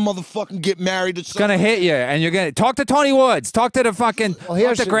not gonna motherfucking get married or something. Gonna hit you, and you're gonna talk to Tony Woods, talk to the fucking,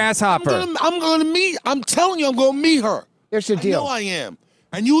 talk to Grasshopper. I'm telling you, I'm gonna meet her. Here's the deal. I know I am.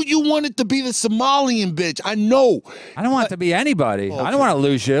 And you wanted to be the Somalian bitch. I know. I don't want it to be anybody. Okay. I don't want to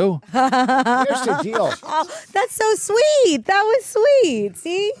lose you. Here's the deal. Oh, that's so sweet. That was sweet.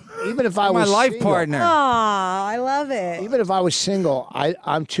 See? Even if I was my life single, partner. Oh, I love it. Even if I was single,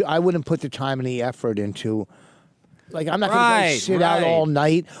 I wouldn't put the time and the effort into. Like, I'm not going to go sit out all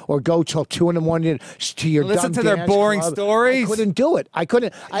night or go till 2 in the morning to your listen to their boring club. stories. I couldn't do it. I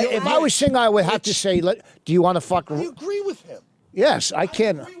couldn't. If I was single, I would have to say, "Do you want to fuck?" I agree with him. Yes, I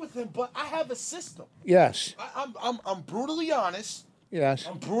can. I agree with him, but I have a system. Yes. I'm brutally honest. Yes.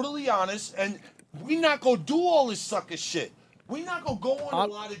 I'm brutally honest, and we not gonna do all this sucker shit. We not gonna go on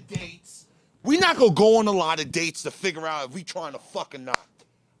a lot of dates. We not gonna go on a lot of dates to figure out if we trying to fuck or not.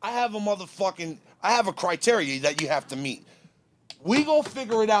 I have a criteria that you have to meet. We gonna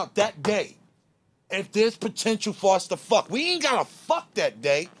figure it out that day. If there's potential for us to fuck, we ain't gotta fuck that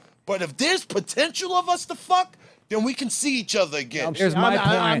day. But if there's potential of us to fuck, then we can see each other again. Here's my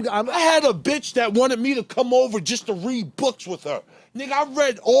point. I had a bitch that wanted me to come over just to read books with her. Nigga, I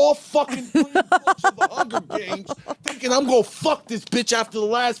read all fucking 3 books of the Hunger Games, thinking I'm gonna fuck this bitch after the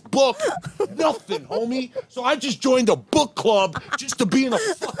last book. Nothing, homie. So I just joined a book club just to be in a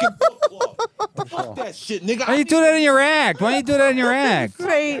fucking book club. Fuck that shit, nigga. Why don't you do that in your act? Why don't you do that in your act?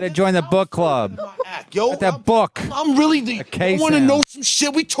 Great. To join the book club. Yo, that book. I'm really I want to know some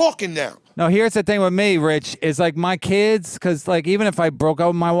shit. We talking now. No, here's the thing with me, Rich, is like my kids, because like even if I broke up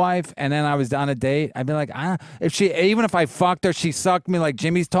with my wife and then I was on a date, I'd be like, even if I fucked her, she sucked me like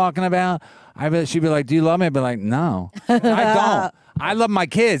Jimmy's talking about, she'd be like, do you love me? I'd be like, no, I don't. I love my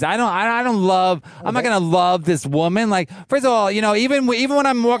kids. I'm not gonna love this woman. Like, first of all, even when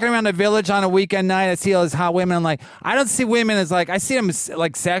I'm walking around the village on a weekend night, I see all these hot women. I'm like, I don't see women as like, I see them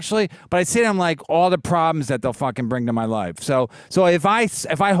like sexually, but I see them like all the problems that they'll fucking bring to my life. So if I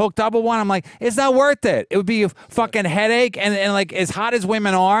hooked up with one, I'm like, it's not worth it. It would be a fucking headache. And like as hot as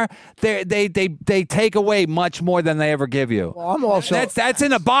women are, they take away much more than they ever give you. Well, I'm also that's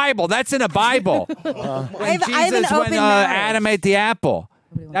in the Bible. That's in the Bible. When Adam ate the apple.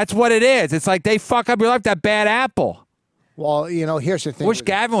 That's what it is. It's like they fuck up your life, that bad apple. Well, here's the thing. I wish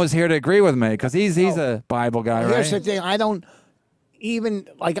Gavin was here to agree with me because he's a Bible guy, right? Here's the thing. I don't even,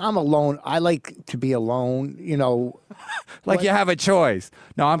 like, I'm alone. I like to be alone, Like you have a choice.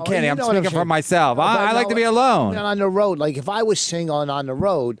 No, I'm kidding. I'm speaking for myself. I like to be alone. On the road, like if I was single and on the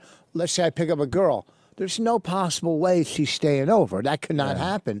road, let's say I pick up a girl, there's no possible way she's staying over. That could not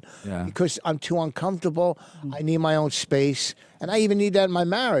happen because I'm too uncomfortable. I need my own space. And I even need that in my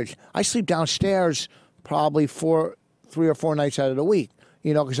marriage. I sleep downstairs probably 3 or 4 nights out of the week,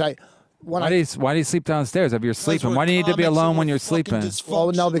 because why do you sleep downstairs if you're sleeping? Why do you need to be alone when you're sleeping? Oh,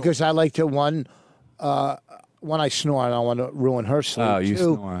 no, because I like to, when I snore, I don't want to ruin her sleep. Oh, you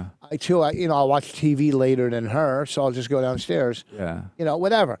snore. I'll watch TV later than her, so I'll just go downstairs. Yeah.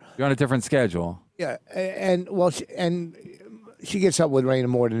 Whatever. You're on a different schedule. Yeah, and she gets up with Raina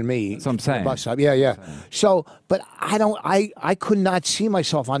more than me. That's what I'm saying. Bus stop. Yeah. So, but I could not see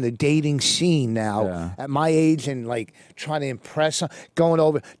myself on the dating scene now at my age and like trying to impress, going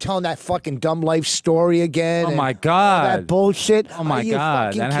over, telling that fucking dumb life story again. Oh my God. That bullshit. Oh my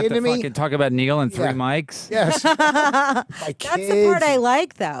God. And I have to fucking talk about Neil and 3 mics. Yes. That's the part I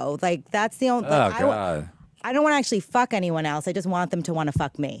like though. Like that's the only. Oh God. I don't want to actually fuck anyone else. I just want them to want to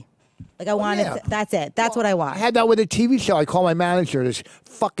fuck me. Like I wanted, that's it. That's what I want. I had that with a TV show. I called my manager, this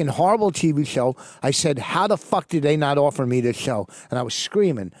fucking horrible TV show. I said, how the fuck did they not offer me this show? And I was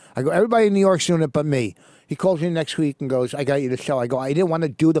screaming. I go, everybody in New York's doing it but me. He calls me next week and goes, I got you the show. I go, I didn't want to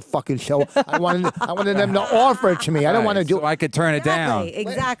do the fucking show. I wanted them to offer it to me. I don't want to do it. So I could turn it down.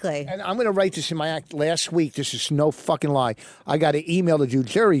 Exactly. And I'm going to write this in my act last week. This is no fucking lie. I got an email to do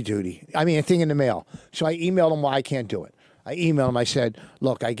jury duty. I mean, a thing in the mail. So I emailed him why I can't do it. I emailed him. I said,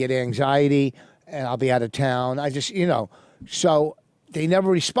 look, I get anxiety and I'll be out of town. I just, So they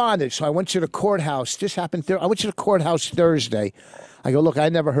never responded. So I went to the courthouse. This happened. I went to the courthouse Thursday. I go, look, I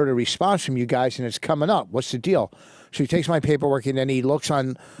never heard a response from you guys and it's coming up. What's the deal? So he takes my paperwork and then he looks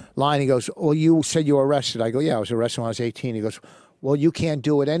online. He goes, well, you said you were arrested. I go, yeah, I was arrested when I was 18. He goes, well, you can't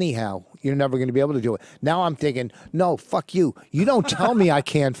do it anyhow. You're never going to be able to do it. Now I'm thinking, no, fuck you. You don't tell me I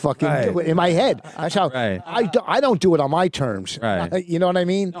can't fucking do it in my head. That's how I don't do it on my terms. Right. You know what I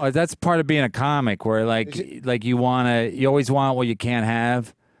mean? No, that's part of being a comic where like you always want what you can't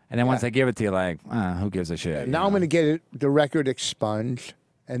have. And then once they give it to you, like, who gives a shit? Now I'm going to get the record expunged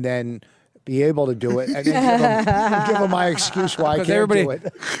and then be able to do it, and then give them my excuse why I can't do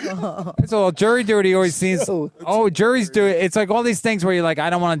it. So jury duty always seems. Oh, juries do it. It's like all these things where you're like, I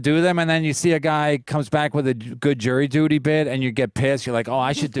don't want to do them, and then you see a guy comes back with a good jury duty bit, and you get pissed. You're like, oh,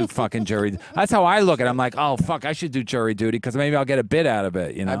 I should do fucking jury. That's how I look at it. I'm like, oh fuck, I should do jury duty because maybe I'll get a bit out of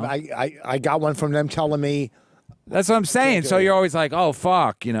it. You know. I got one from them telling me. That's what I'm saying. So you're always like, oh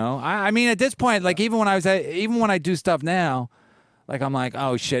fuck, you know. I mean, at this point, like even when I do stuff now. Like, I'm like,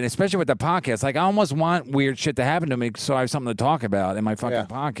 oh, shit, especially with the podcast. Like, I almost want weird shit to happen to me so I have something to talk about in my fucking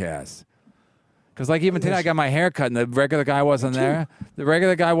podcast. Because, like, even today I got my hair cut and the regular guy wasn't there. The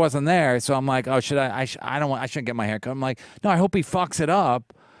regular guy wasn't there. So I'm like, oh, should I shouldn't get my hair cut. I'm like, no, I hope he fucks it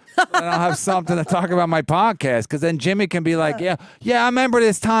up. And I'll have something to talk about my podcast. Because then Jimmy can be like, yeah, I remember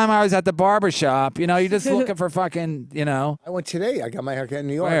this time I was at the barbershop. You know, you're just looking for fucking, you know. I went today. I got my hair cut in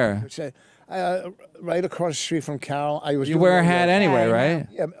New York. Where? Right across the street from Carol. You wear a hat anyway, right?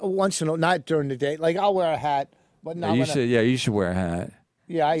 Yeah, once in a not during the day. Like I'll wear a hat, but not. You should wear a hat.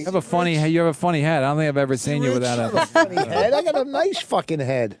 Yeah, you have a funny hat. You have a funny head. I don't think I've ever seen you without a funny head. I got a nice fucking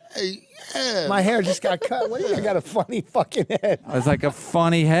head. My hair just got cut. What do you? I got a funny fucking head. It's like a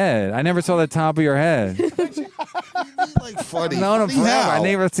funny head. I never saw the top of your head. Like funny. No, no, forever. I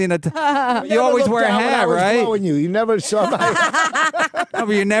never seen it. You always wear a hat, right? You never saw my. No,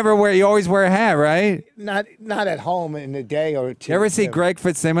 but you never wear. You always wear a hat, right? Not at home in the day or two. You ever see Greg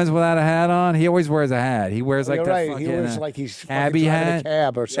Fitzsimmons without a hat on? He always wears a hat. He wears like You're that right. fucking He wears like he's Abbey hat, a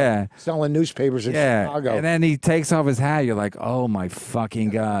cab or something, selling newspapers in Chicago. And then he takes off his hat. You're like, oh my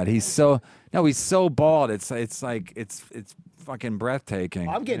fucking god, he's so bald. It's like it's fucking breathtaking.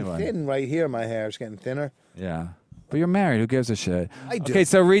 I'm getting thin right here. My hair is getting thinner. Yeah. But you're married. Who gives a shit? I do. Okay,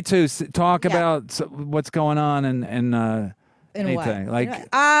 so Ritu, talk about what's going on and anything. What? Like,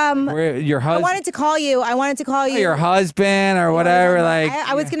 your husband. I wanted to call you. Your husband or whatever.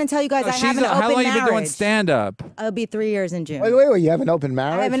 I was going to tell you guys I have an open marriage. How long you been doing stand-up? It'll be 3 years in June. Wait. You have an open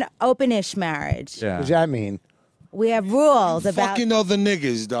marriage? I have an open-ish marriage. Yeah. What does that mean? We have rules about fucking other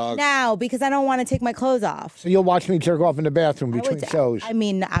niggas, dog. No, because I don't want to take my clothes off. So you'll watch me jerk off in the bathroom between shows? I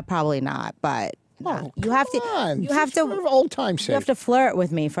mean, probably not, but. Oh, you have to old time sake. You have to flirt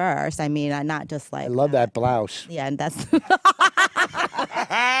with me first. I mean, not just like. I love that blouse. Yeah, and that's.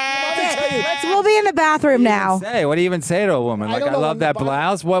 We'll be in the bathroom now. What do you even say to a woman? Like, I love that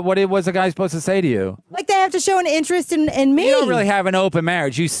blouse. What was the guy supposed to say to you? Like they have to show an interest in me. You don't really have an open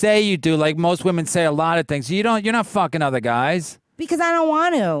marriage. You say you do. Like most women say a lot of things. You don't. You're not fucking other guys. Because I don't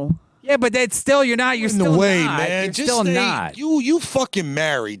want to. Yeah, but it's still you're not. You're still way, not. man. You're Just still stay, not. You fucking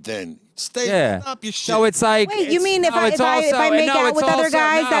married then. Stop your shit. So it's like. Wait, you mean if I make out with other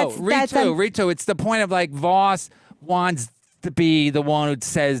guys? That's Ritu. It's the point of like Voss wants to be the one who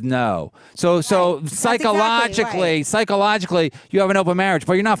says no. So psychologically, you have an open marriage,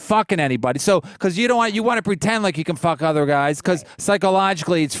 but you're not fucking anybody. So because you want to pretend like you can fuck other guys because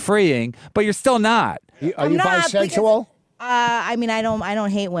psychologically it's freeing, but you're still not. Are you bisexual? I mean, I don't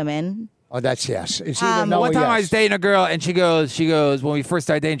hate women. Oh, that's yes. It's one time I was dating a girl, and she goes, when we first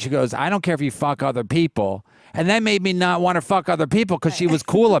started dating, she goes, I don't care if you fuck other people. And that made me not want to fuck other people because she was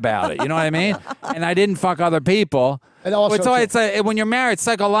cool about it. You know what I mean? And I didn't fuck other people. And also, when you're married,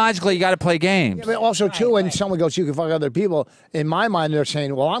 psychologically, you got to play games. Yeah, but also, too, when someone goes, you can fuck other people, in my mind, they're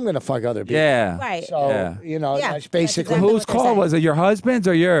saying, well, I'm going to fuck other people. Yeah. Right. So, that's basically. Exactly whose call was it? Your husband's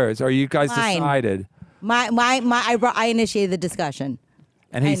or yours? Or you guys Mine. decided? I initiated the discussion.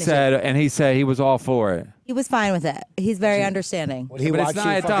 And he said he was all for it. He was fine with it. He's very understanding. Would he watch you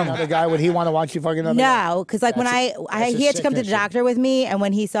fuck another guy? Would he want to watch you fuck another guy? No, because like when he had to come to the doctor with me, and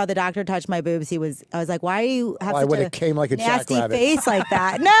when he saw the doctor touch my boobs, I was like, "Why are you have such a came like a nasty jackrabbit. face like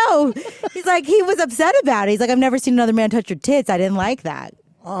that?" No, he's like he was upset about it. He's like, "I've never seen another man touch your tits. I didn't like that."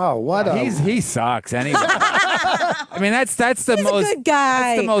 Oh, what a... He sucks anyway. I mean, that's the He's most... a good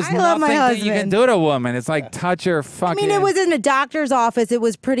guy. That's the most I love my nothing thing you can husband. do to a woman. It's like touch her fucking... I mean, it was in a doctor's office. It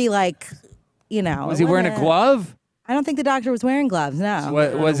was pretty like, you know. Was he wearing a glove? I don't think the doctor was wearing gloves, no.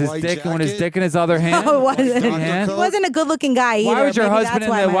 Was his dick in his other hand? No, it wasn't. Hand? He wasn't a good-looking guy either. Why was your husband in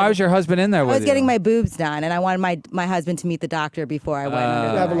there? Why was your husband in there with you? I was getting my boobs done, and I wanted my husband to meet the doctor before I went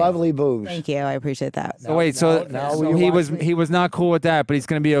under. You have lovely boobs. Thank you. I appreciate that. So wait, he was not cool with that, but he's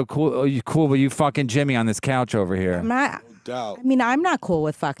going to be cool with you fucking Jimmy on this couch over here. I'm not. I mean, I'm not cool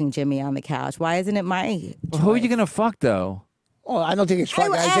with fucking Jimmy on the couch. Why isn't it my Well, who are you going to fuck, though? Oh, I don't think it's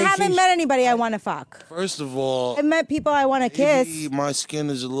fucking. I haven't met anybody I want to fuck. First of all, I've met people I want to kiss. My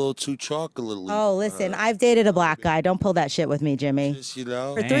skin is a little too chocolate. Oh, listen, I've dated a black guy. Don't pull that shit with me, Jimmy. Just, you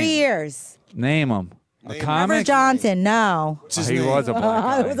know. For 3 years. Name him. A Trevor comic? Johnson, no. What's his He name? was a black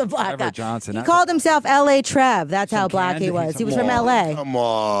guy. He was a black Trevor guy. Johnson. He That's called himself L.A. Trev. That's how black he candy. was. He was Come from on, L.A. Come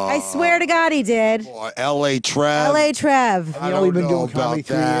on. I swear to God he did. Boy, L.A. Trev. L.A. Trev. I You only don't been know doing about comedy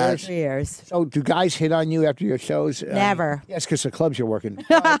 3 that. years. 3 years. So do guys hit on you after your shows? Never. Yes, because the clubs you're working.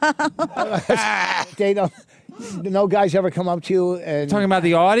 They don't. No guys ever come up to you and Talking about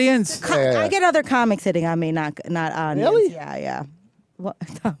the audience? Yeah. I get other comics hitting on me, not on. Really? Yeah. What?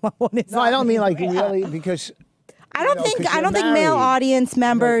 No, I don't mean like really because I don't know, think 'cause I you're don't think male married. audience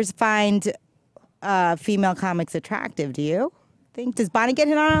members find female comics attractive. Do you think? Does Bonnie get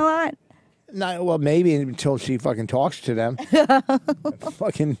hit on a lot? not well maybe until she fucking talks to them.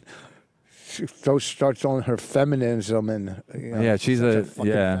 Fucking she starts showing her feminism and Yeah, she's a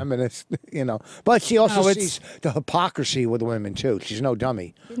fucking feminist, But she also sees the hypocrisy with women too. She's no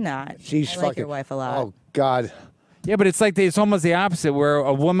dummy. She's not. She's I fucking. like your wife a lot. Oh God. Yeah, but it's like it's almost the opposite. Where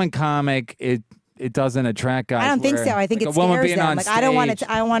a woman comic, it doesn't attract guys. I don't think where, so. I think like it a woman scares being them. on Like I don't want stage-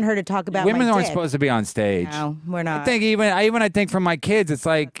 to. I want her to talk about. Women my aren't dick. supposed to be on stage. No, we're not. I think I think for my kids, it's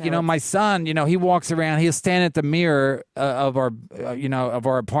like my son. He walks around. He'll stand at the mirror of our of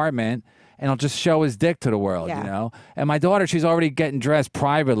our apartment, and he'll just show his dick to the world. Yeah. And my daughter, she's already getting dressed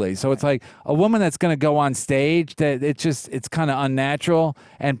privately, so it's like a woman that's going to go on stage. That it's kind of unnatural,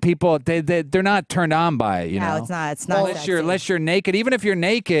 and people they're not turned on by it. No, it's not. It's not. Unless you're naked. Even if you're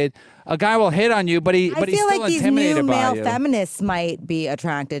naked, a guy will hit on you, but he's I feel still like these intimidated new by male you. feminists might be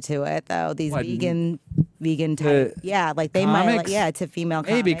attracted to it, though. These What, vegan type, yeah, like they might, comics? to female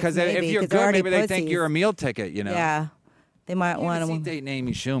Maybe comics. because if you're 'cause they're good, already maybe they think pussies. you're a meal ticket. Yeah, they might You want ever see to. dating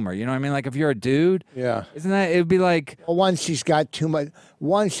Amy Schumer? You know what I mean? Like if you're a dude, Yeah. isn't that? It would be like Well, one, she's got too much.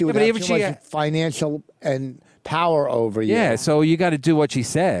 One, she would but have even too she- much financial and power over you. yeah. So you got to do what she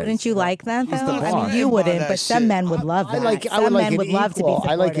says. Wouldn't you like that though? the I boss. mean, you Buy wouldn't, that but some shit. men would love that. I like. I Some would like men an would love to be equal.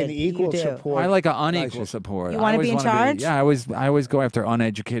 supported. I like an You equal do. support. I like an unequal support. You I wanna always be in wanna charge? Yeah, I always go after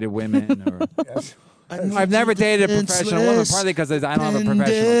uneducated women. Or, I've never dated a professional woman, partly because I don't have a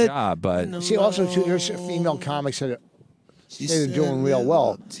professional job. But See, also too, there's female comics that they're doing real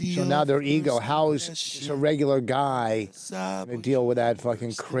well. So now their ego. How is a regular guy to deal with that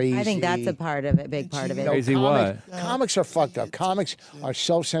fucking crazy? I think that's a part of it, big part of it. Crazy Comics are fucked up. Comics are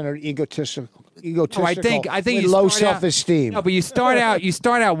self-centered, egotistical. Oh, I think with you low start out- self-esteem. No, but you start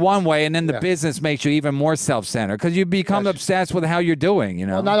out one way, and then the business makes you even more self-centered because you become obsessed with how you're doing.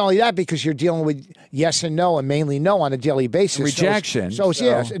 Well, not only that, because you're dealing with yes and no, and mainly no on a daily basis. Rejection. So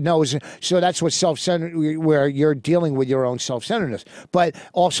yes, no. So that's what self-centered, where you're dealing with your own self-centeredness. But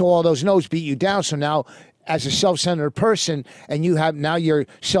also, all those no's beat you down. So now, as a self-centered person, and you have now your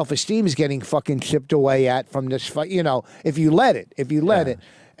self-esteem is getting fucking chipped away at from this. If you let it.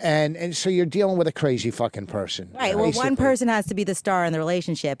 And so you're dealing with a crazy fucking person. Right. Well, one basically. person has to be the star in the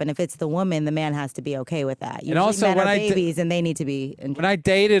relationship, and if it's the woman, the man has to be okay with that. Usually also, men when are I d- babies, and they need to be. When I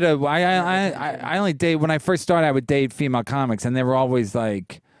dated I only date when I first started. I would date female comics, and they were always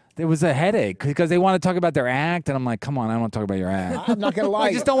like. There was a headache because they want to talk about their act, and I'm like, come on, I don't want to talk about your act. I'm not gonna lie.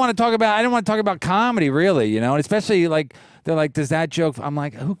 I just don't want to talk about. I don't want to talk about comedy, really, and especially like they're like, does that joke? I'm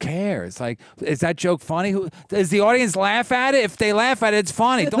like, who cares? Like, is that joke funny? Does the audience laugh at it? If they laugh at it, it's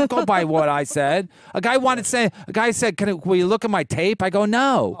funny. Don't go by what I said. A guy said, will you look at my tape? I go,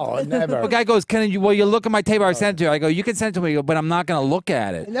 no. Oh, never. A guy goes, will you look at my tape? I sent it to you. I go, you can send it to me, but I'm not going to look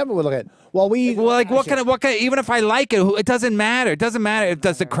at it. I never would look at. Well, what kind of even if I like it, it doesn't matter. It doesn't matter.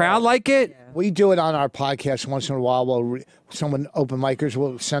 Does the crowd like it? We do it on our podcast once in a while. Someone open micers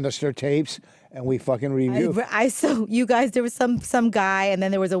will send us their tapes, and we fucking review. I saw you guys. There was some guy, and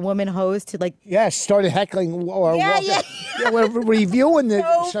then there was a woman host who Yes, started heckling or Yeah. we're reviewing the.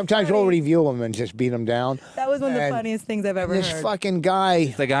 So sometimes funny. we'll review them and just beat them down. That was one of the And funniest things I've ever This heard. fucking guy.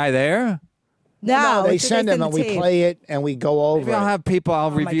 The guy there? No, they it's- send them and we tape. play it and we go over. Maybe I'll it. have people. I'll Oh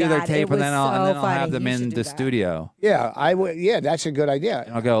my review their God, tape it and then was I'll so have funny. them You in should do the that. studio. Yeah, I would. Yeah, that's a good idea.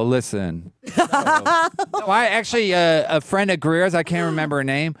 I'll go listen. No, I actually a friend of Greer's. I can't remember her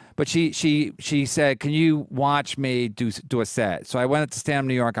name, but she said, "Can you watch me do a set?" So I went to stand up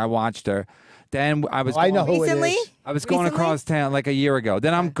New York. I watched her. Then I was. I know going- who Recently? it is. I was going Recently? across town like a year ago.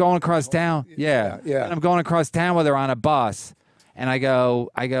 Then I'm going across town. Yeah. Yeah. And I'm going across town with her on a bus, and I go,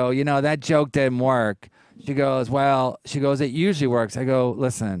 that joke didn't work. She goes, it usually works. I go,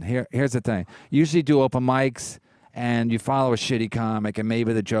 listen, here's the thing. Usually do open mics and you follow a shitty comic and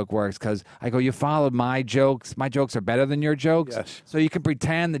maybe the joke works. Because I go, you followed my jokes. My jokes are better than your jokes. Yes. So you can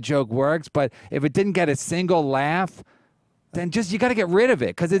pretend the joke works. But if it didn't get a single laugh, then you got to get rid of it.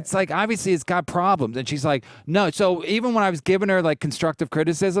 Because it's like, obviously it's got problems. And she's like, no. So even when I was giving her like constructive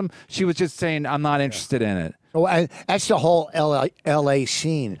criticism, she was just saying, I'm not interested in it. Oh, and that's the whole LA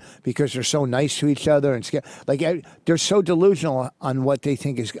scene because they're so nice to each other and like they're so delusional on what they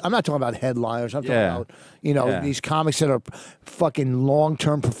think is. I'm not talking about headliners. I'm talking about these comics that are fucking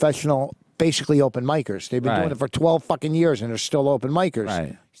long-term professional, basically open micers. They've been doing it for 12 fucking years and they're still open micers.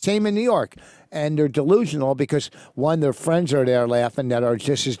 Right. Same in New York. And they're delusional because, one, their friends are there laughing that are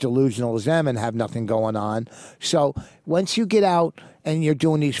just as delusional as them and have nothing going on. So once you get out and you're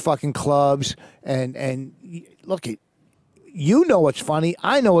doing these fucking clubs and look, you know what's funny.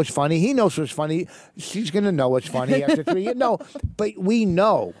 I know what's funny. He knows what's funny. She's going to know what's funny after 3 years. No, but we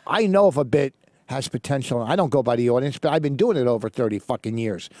know. I know if a bit has potential. I don't go by the audience, but I've been doing it over 30 fucking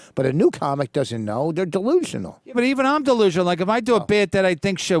years. But a new comic doesn't know. They're delusional. Yeah, but even I'm delusional. Like if I do a bit that I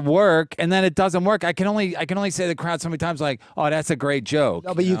think should work and then it doesn't work, I can only say to the crowd so many times like, "Oh, that's a great joke."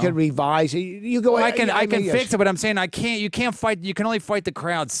 No, but you can revise it. You go. Well, I can fix it, but I'm saying I can't. You can't fight. You can only fight the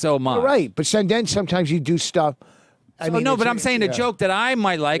crowd so much. You're right, but then sometimes you do stuff. No, but I'm saying a joke that I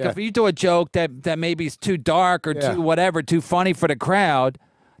might like. If you do a joke that maybe is too dark or too whatever, too funny for the crowd,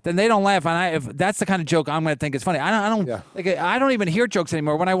 then they don't laugh. And if that's the kind of joke I'm going to think is funny. I don't even hear jokes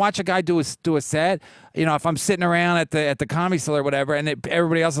anymore. When I watch a guy do a set, if I'm sitting around at the Comedy Store or whatever, and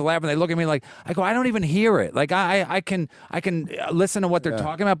everybody else is laughing, they look at me like I go, I don't even hear it. Like I can listen to what they're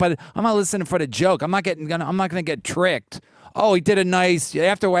talking about, but I'm not listening for the joke. I'm not going to get tricked. Oh, he did a nice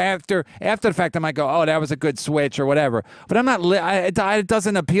after the fact. I might go, oh, that was a good switch or whatever. But I'm not. It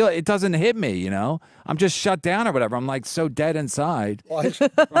doesn't appeal. It doesn't hit me. I'm just shut down or whatever. I'm like so dead inside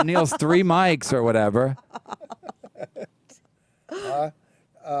from Neil's 3 mics or whatever.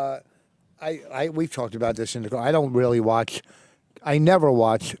 We've talked about this in the car. I don't really watch. I never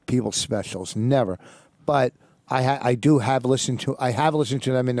watch people's specials. Never. But I have listened to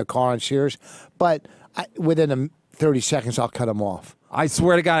them in the car on Sears. But within 30 seconds, I'll cut them off. I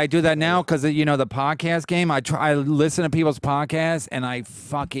swear to God, I do that now because the podcast game. I listen to people's podcasts and I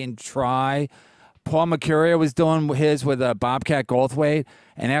fucking try. Paul Mercurio was doing his with Bobcat Goldthwait,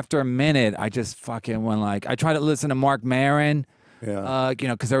 and after a minute, I just fucking went like. I tried to listen to Mark Maron. Yeah.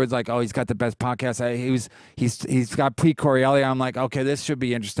 Because everyone's like, oh, he's got the best podcast. He's got Pete Correale. I'm like, okay, this should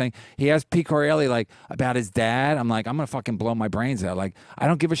be interesting. He asked Pete Correale like about his dad. I'm like, I'm gonna fucking blow my brains out. Like, I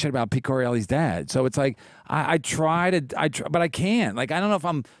don't give a shit about Pete Correale's dad. So it's like, I try, but I can't. Like, I don't know if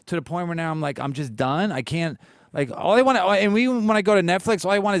I'm to the point where now I'm like, I'm just done. I can't. Like, all I want to, and when I go to Netflix,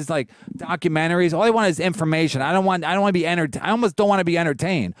 all I want is like documentaries. All I want is information. I don't want to be entertained. I almost don't want to be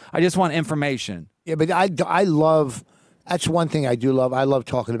entertained. I just want information. Yeah, but I love. That's one thing I do love. I love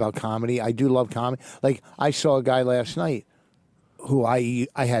talking about comedy. I do love comedy. Like, I saw a guy last night who I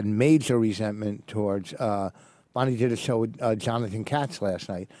had major resentment towards. Bonnie did a show with Jonathan Katz last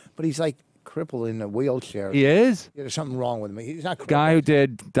night, but he's like crippled in a wheelchair. He is? Yeah, there's something wrong with him. He's not crippled. Guy who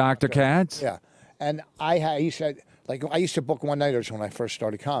did Dr. Katz? Yeah. And he said, like, I used to book one-nighters when I first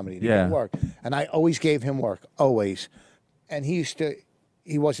started comedy to get work. And I always gave him work, always. And he used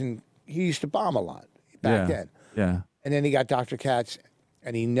to bomb a lot back then. Yeah. And then he got Dr. Katz,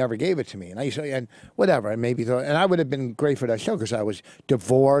 and he never gave it to me. And I used to, and whatever, and I would have been great for that show because I was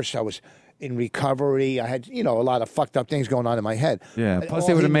divorced, I was in recovery, I had a lot of fucked up things going on in my head. Yeah. Plus,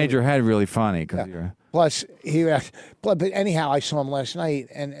 they would have made your head really funny because you're. Plus, but anyhow, I saw him last night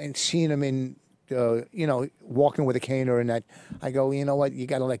and seeing him in, walking with a cane or in that. I go, you know what? You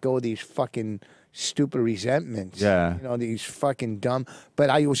got to let go of these fucking stupid resentments. Yeah. These fucking dumb.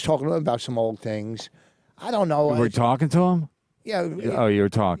 But I was talking to him about some old things. I don't know. You were talking to him? Yeah. Oh, you were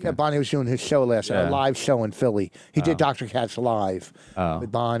talking. Yeah, Bonnie was doing his show last night, a live show in Philly. He did Dr. Katz live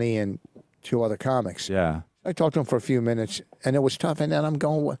with Bonnie and 2 other comics. Yeah. I talked to him for a few minutes, and it was tough. And then I'm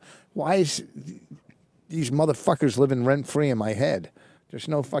going, why is these motherfuckers living rent-free in my head? There's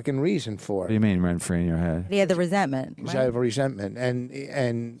no fucking reason for it. What do you mean rent-free in your head? He had the resentment. Because I have a resentment.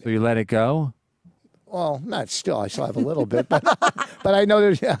 And so you let it go? Well, not still. I still have a little bit, but I know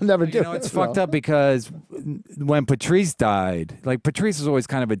I'll never do it. It's fucked up because when Patrice died, like Patrice was always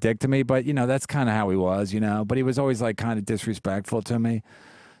kind of a dick to me, but that's kind of how he was, but he was always like kind of disrespectful to me.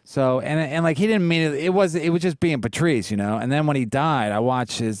 So and like he didn't mean it. It was just being Patrice, And then when he died, I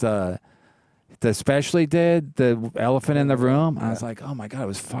watched his the special he did, the Elephant in the Room. I was like, oh my God, it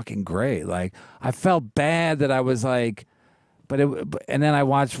was fucking great. Like I felt bad that I was like. And then I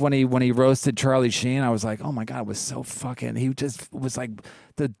watched when he roasted Charlie Sheen. I was like, oh my God, it was so fucking. He just was like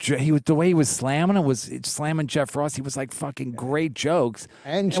the way he was slamming it was slamming Jeff Ross. He was like fucking great jokes.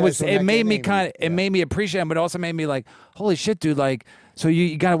 And it made me made me appreciate him, but also made me like, holy shit, dude. Like, so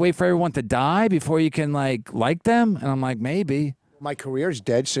you gotta wait for everyone to die before you can like them. And I'm like, maybe. My career's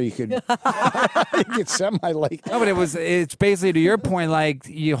dead, so you could you could semi like. No, but it's basically to your point, like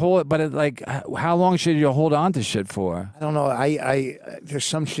you hold it, but how long should you hold on to shit for? I don't know. I there's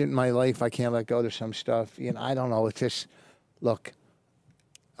some shit in my life I can't let go. There's some stuff, I don't know. It's just, look,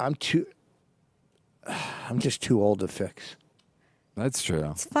 I'm just too old to fix. That's true.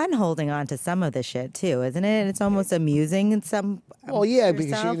 It's fun holding on to some of the shit too, isn't it? It's almost amusing in some. Well, yeah,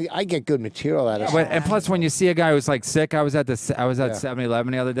 because I get good material out of it. And plus, when you see a guy who's like sick, I was at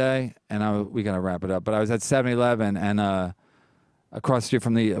 7-Eleven the other day, and we gotta wrap it up. But I was at 7-Eleven and across the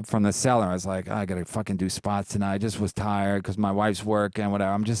street from the cellar, I was like, I gotta fucking do spots tonight. I just was tired because my wife's working,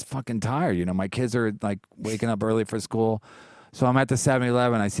 whatever. I'm just fucking tired. My kids are like waking up early for school, so I'm at the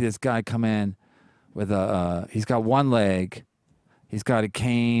 7-Eleven. I see this guy come in with he's got one leg. He's got a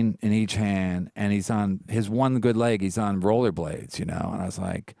cane in each hand, and he's on his one good leg. He's on rollerblades, And I was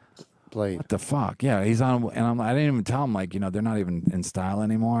like, what the fuck? Yeah, he's on, and I didn't even tell him, like, they're not even in style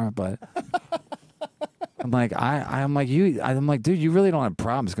anymore. But I'm like, I'm like, dude, you really don't have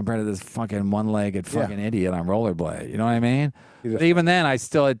problems compared to this fucking one-legged fucking idiot on rollerblade. You know what I mean? But even then,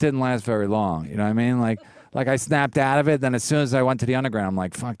 it didn't last very long. You know what I mean? Like I snapped out of it. Then as soon as I went to the underground, I'm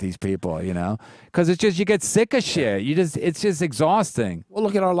like, fuck these people, Because it's just, you get sick of shit. It's just exhausting. Well,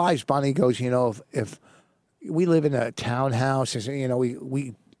 look at our lives. Bonnie goes, if we live in a townhouse,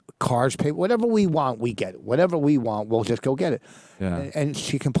 we cars pay, whatever we want, we get it. Whatever we want, we'll just go get it. Yeah. And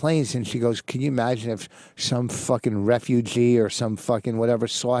she complains and she goes, can you imagine if some fucking refugee or some fucking whatever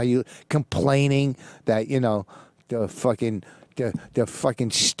saw you complaining that, the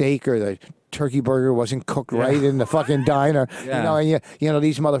fucking steak or the turkey burger wasn't cooked right in the fucking diner, and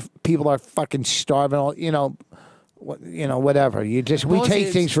these people are fucking starving, whatever. We take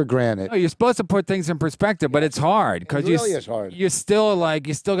things for granted. No, you're supposed to put things in perspective, but it's hard because is hard. You're still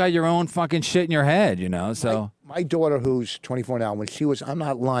you still got your own fucking shit in your head, So my daughter, who's 24 now, I'm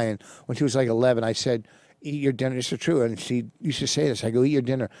not lying, when she was like 11, I said, eat your dinner. It's true. And she used to say this. I go, eat your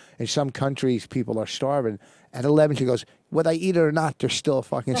dinner. In some countries, people are starving. At 11, she goes, whether I eat it or not, they're still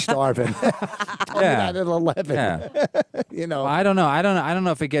fucking starving. Yeah. At 11. Yeah. Well, I don't know. I don't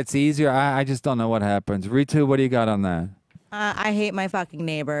know if it gets easier. I just don't know what happens. Ritu, what do you got on that? I hate my fucking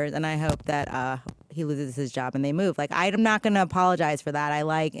neighbors, and I hope that he loses his job and they move. Like, I'm not going to apologize for that.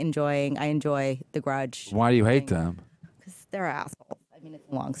 I enjoy the Grudge. Why do you hate them? Because they're assholes. I mean, it's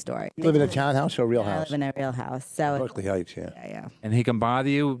a long story. You live in a townhouse or a real house? I live in a real house. So Berkeley Heights, yeah. Yeah. And he can bother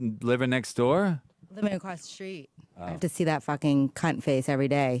you living next door? Living across the street. I have to see that fucking cunt face every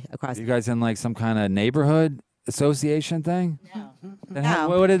day across. You guys in like some kind of neighborhood association thing? No. Then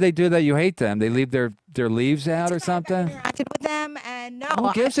what did they do that you hate them? They leave their leaves out or something? I interacted with them, and no.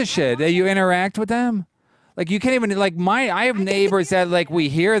 Who gives a shit? That you interact with them? Like you can't even I have neighbors that we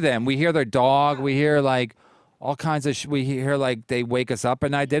hear them. We hear their dog. We hear all kinds of we hear they wake us up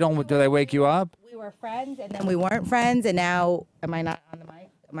at night. Do they wake you up? We were friends, and then we weren't friends, and now am I not on the mic?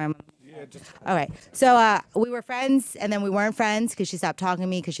 Am I? All right. So we were friends, and then we weren't friends because she stopped talking to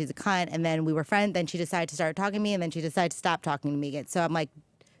me because she's a cunt. And then we were friends. Then she decided to start talking to me, and then she decided to stop talking to me again. So I'm like,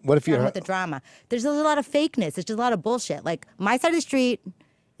 what if you're with the drama? There's a lot of fakeness. It's just a lot of bullshit. Like my side of the street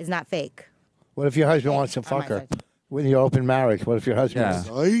is not fake. What if your husband wants to fuck her? With your open marriage, what if your husband?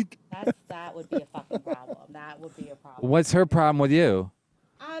 That would be a fucking problem. That would be a problem. What's her problem with you?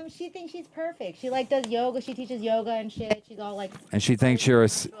 She thinks she's perfect. She does yoga. She teaches yoga and shit. She's all And she thinks you're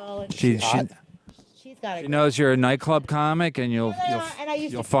she's got she knows you're a nightclub comic and you'll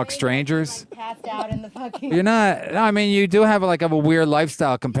fuck strangers. Passed out in the fucking. You're not. I mean, you do have a weird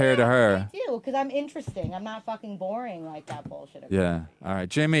lifestyle compared to her. I do, because I'm interesting. I'm not fucking boring like that bullshit. Yeah. All right,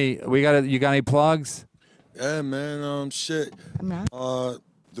 Jimmy. You got any plugs? Yeah, man. Shit. I'm not.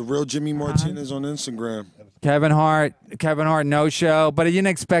 The real Jimmy Martinez on Instagram. Kevin Hart, no show, but you didn't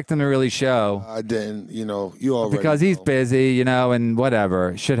expect him to really show. I didn't, you already because he's busy, and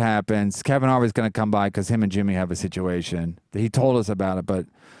whatever, shit happens. Kevin Hart was gonna come by because him and Jimmy have a situation. He told us about it, but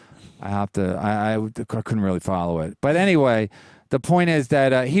I couldn't really follow it. But anyway, the point is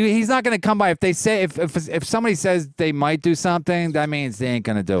that he's not gonna come by. If they say if somebody says they might do something, that means they ain't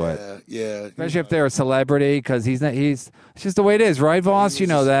gonna do it. Yeah. Especially if they're a celebrity, because it's just the way it is, right, Voss? You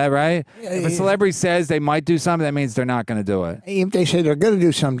know that, right? If a celebrity says they might do something, that means they're not going to do it. If they say they're going to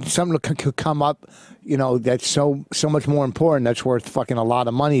do something could come up, that's so much more important. That's worth fucking a lot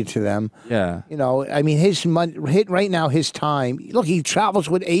of money to them. Yeah. I mean, his money right now, his time. Look, he travels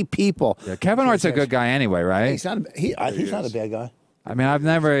with 8 people. Yeah, Kevin Hart's a good guy anyway, right? He's not a bad guy. I mean, I've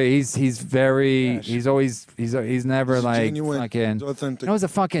never. He's very. Yes. He's never he's genuine, fucking. Authentic. It was a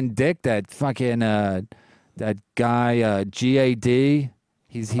fucking dick that fucking that guy GAD.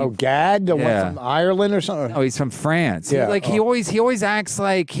 Gad, the Yeah. one from Ireland or something. No, he's from France. Yeah. He always acts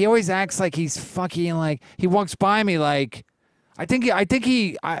like he's fucking like he walks by me like I think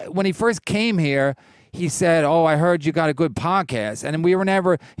when he first came here, he said, "Oh, I heard you got a good podcast," and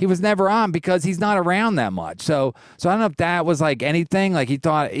he was never on because he's not around that much. So I don't know if that was like anything. Like he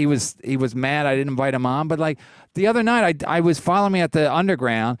thought he was mad I didn't invite him on, but like the other night I was following me at the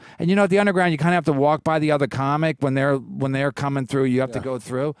Underground, and you know at the Underground you kind of have to walk by the other comic when they're coming through. You have to go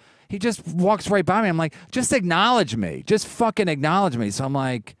through. He just walks right by me. I'm like, just acknowledge me, just fucking acknowledge me. So I'm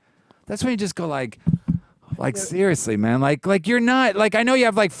like, that's when you just go like seriously, man. Like you're not like I know you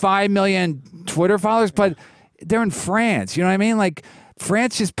have like 5 million Twitter followers, but they're in France. You know what I mean? Like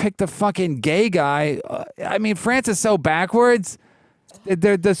France just picked a fucking gay guy. I mean, France is so backwards.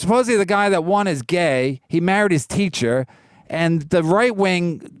 They're supposedly the guy that won is gay. He married his teacher, and the right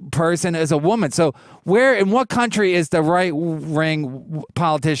wing person is a woman. So where in what country is the right wing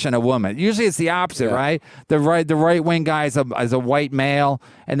politician a woman? Usually it's the opposite, right? The right wing guy is a white male,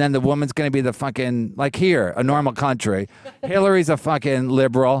 and then the woman's going to be the fucking like here, a normal country. Hillary's a fucking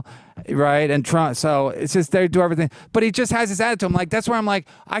liberal, right? And Trump. So it's just they do everything, but he just has his attitude. I'm like, that's where I'm like,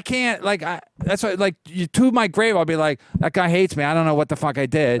 I can't like. That's why like you to my grave, I'll be like, that guy hates me. I don't know what the fuck I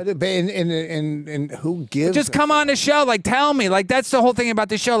did. But and who gives? Just come on the show, like tell me, like that's the whole thing about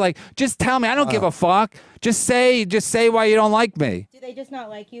the show. Like just tell me. I don't give a fuck. Just say why you don't like me. Do they just not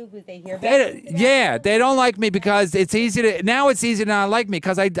like you because they hear? They don't like me because it's easy to not like me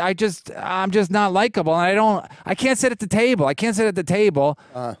because I'm just not likable and I can't sit at the table. I can't sit at the table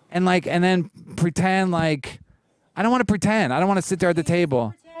and then pretend like I don't want to pretend. I don't want to sit there at the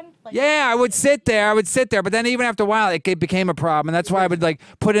table. Yeah, I would sit there, but then even after a while, it became a problem, and that's why I would like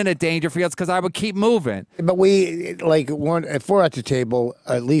put in a Dangerfields because I would keep moving. But we like if we're at the table,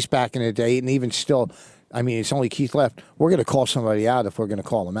 at least back in the day, and even still. I mean, it's only Keith left. We're going to call somebody out if we're going to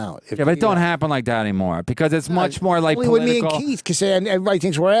call them out. But it don't happen like that anymore because it's much more like only political. with me and Keith because everybody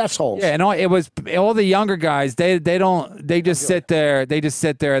thinks we're assholes. Yeah, and it was all the younger guys. They just sit there. They just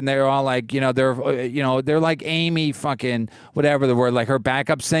sit there and they're all like, they're like Amy fucking whatever the word, like her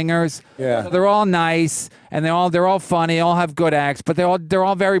backup singers. Yeah, so they're all nice and they're all funny. They all have good acts, but they're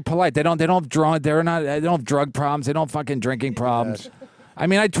all very polite. They don't have drug problems. They don't fucking drinking problems. Yes. I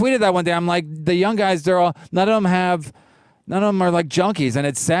mean, I tweeted that one day. I'm like, the young guys, none of them are like junkies, and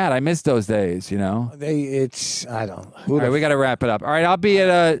it's sad. I miss those days, you know? I don't know. All right, we got to wrap it up. All right, I'll be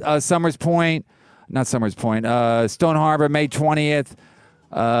at Stone Harbor, May 20th.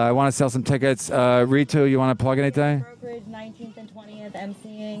 I want to sell some tickets. Ritu, you want to plug anything? Brokerage, 19th and 20th,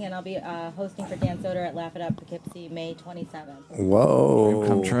 emceeing, and I'll be hosting for Dan Soder at Laugh It Up Poughkeepsie, May 27th. Whoa.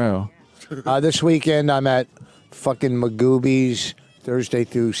 Come true. This weekend, I'm at fucking Magoobies. Thursday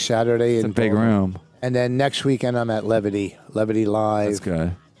through Saturday. It's a big room. And then next weekend, I'm at Levity Live. That's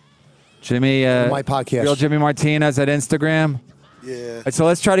good. Jimmy, my podcast. Real Jimmy Martinez at Instagram. Yeah. So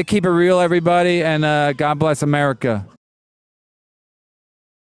let's try to keep it real, everybody, and God bless America.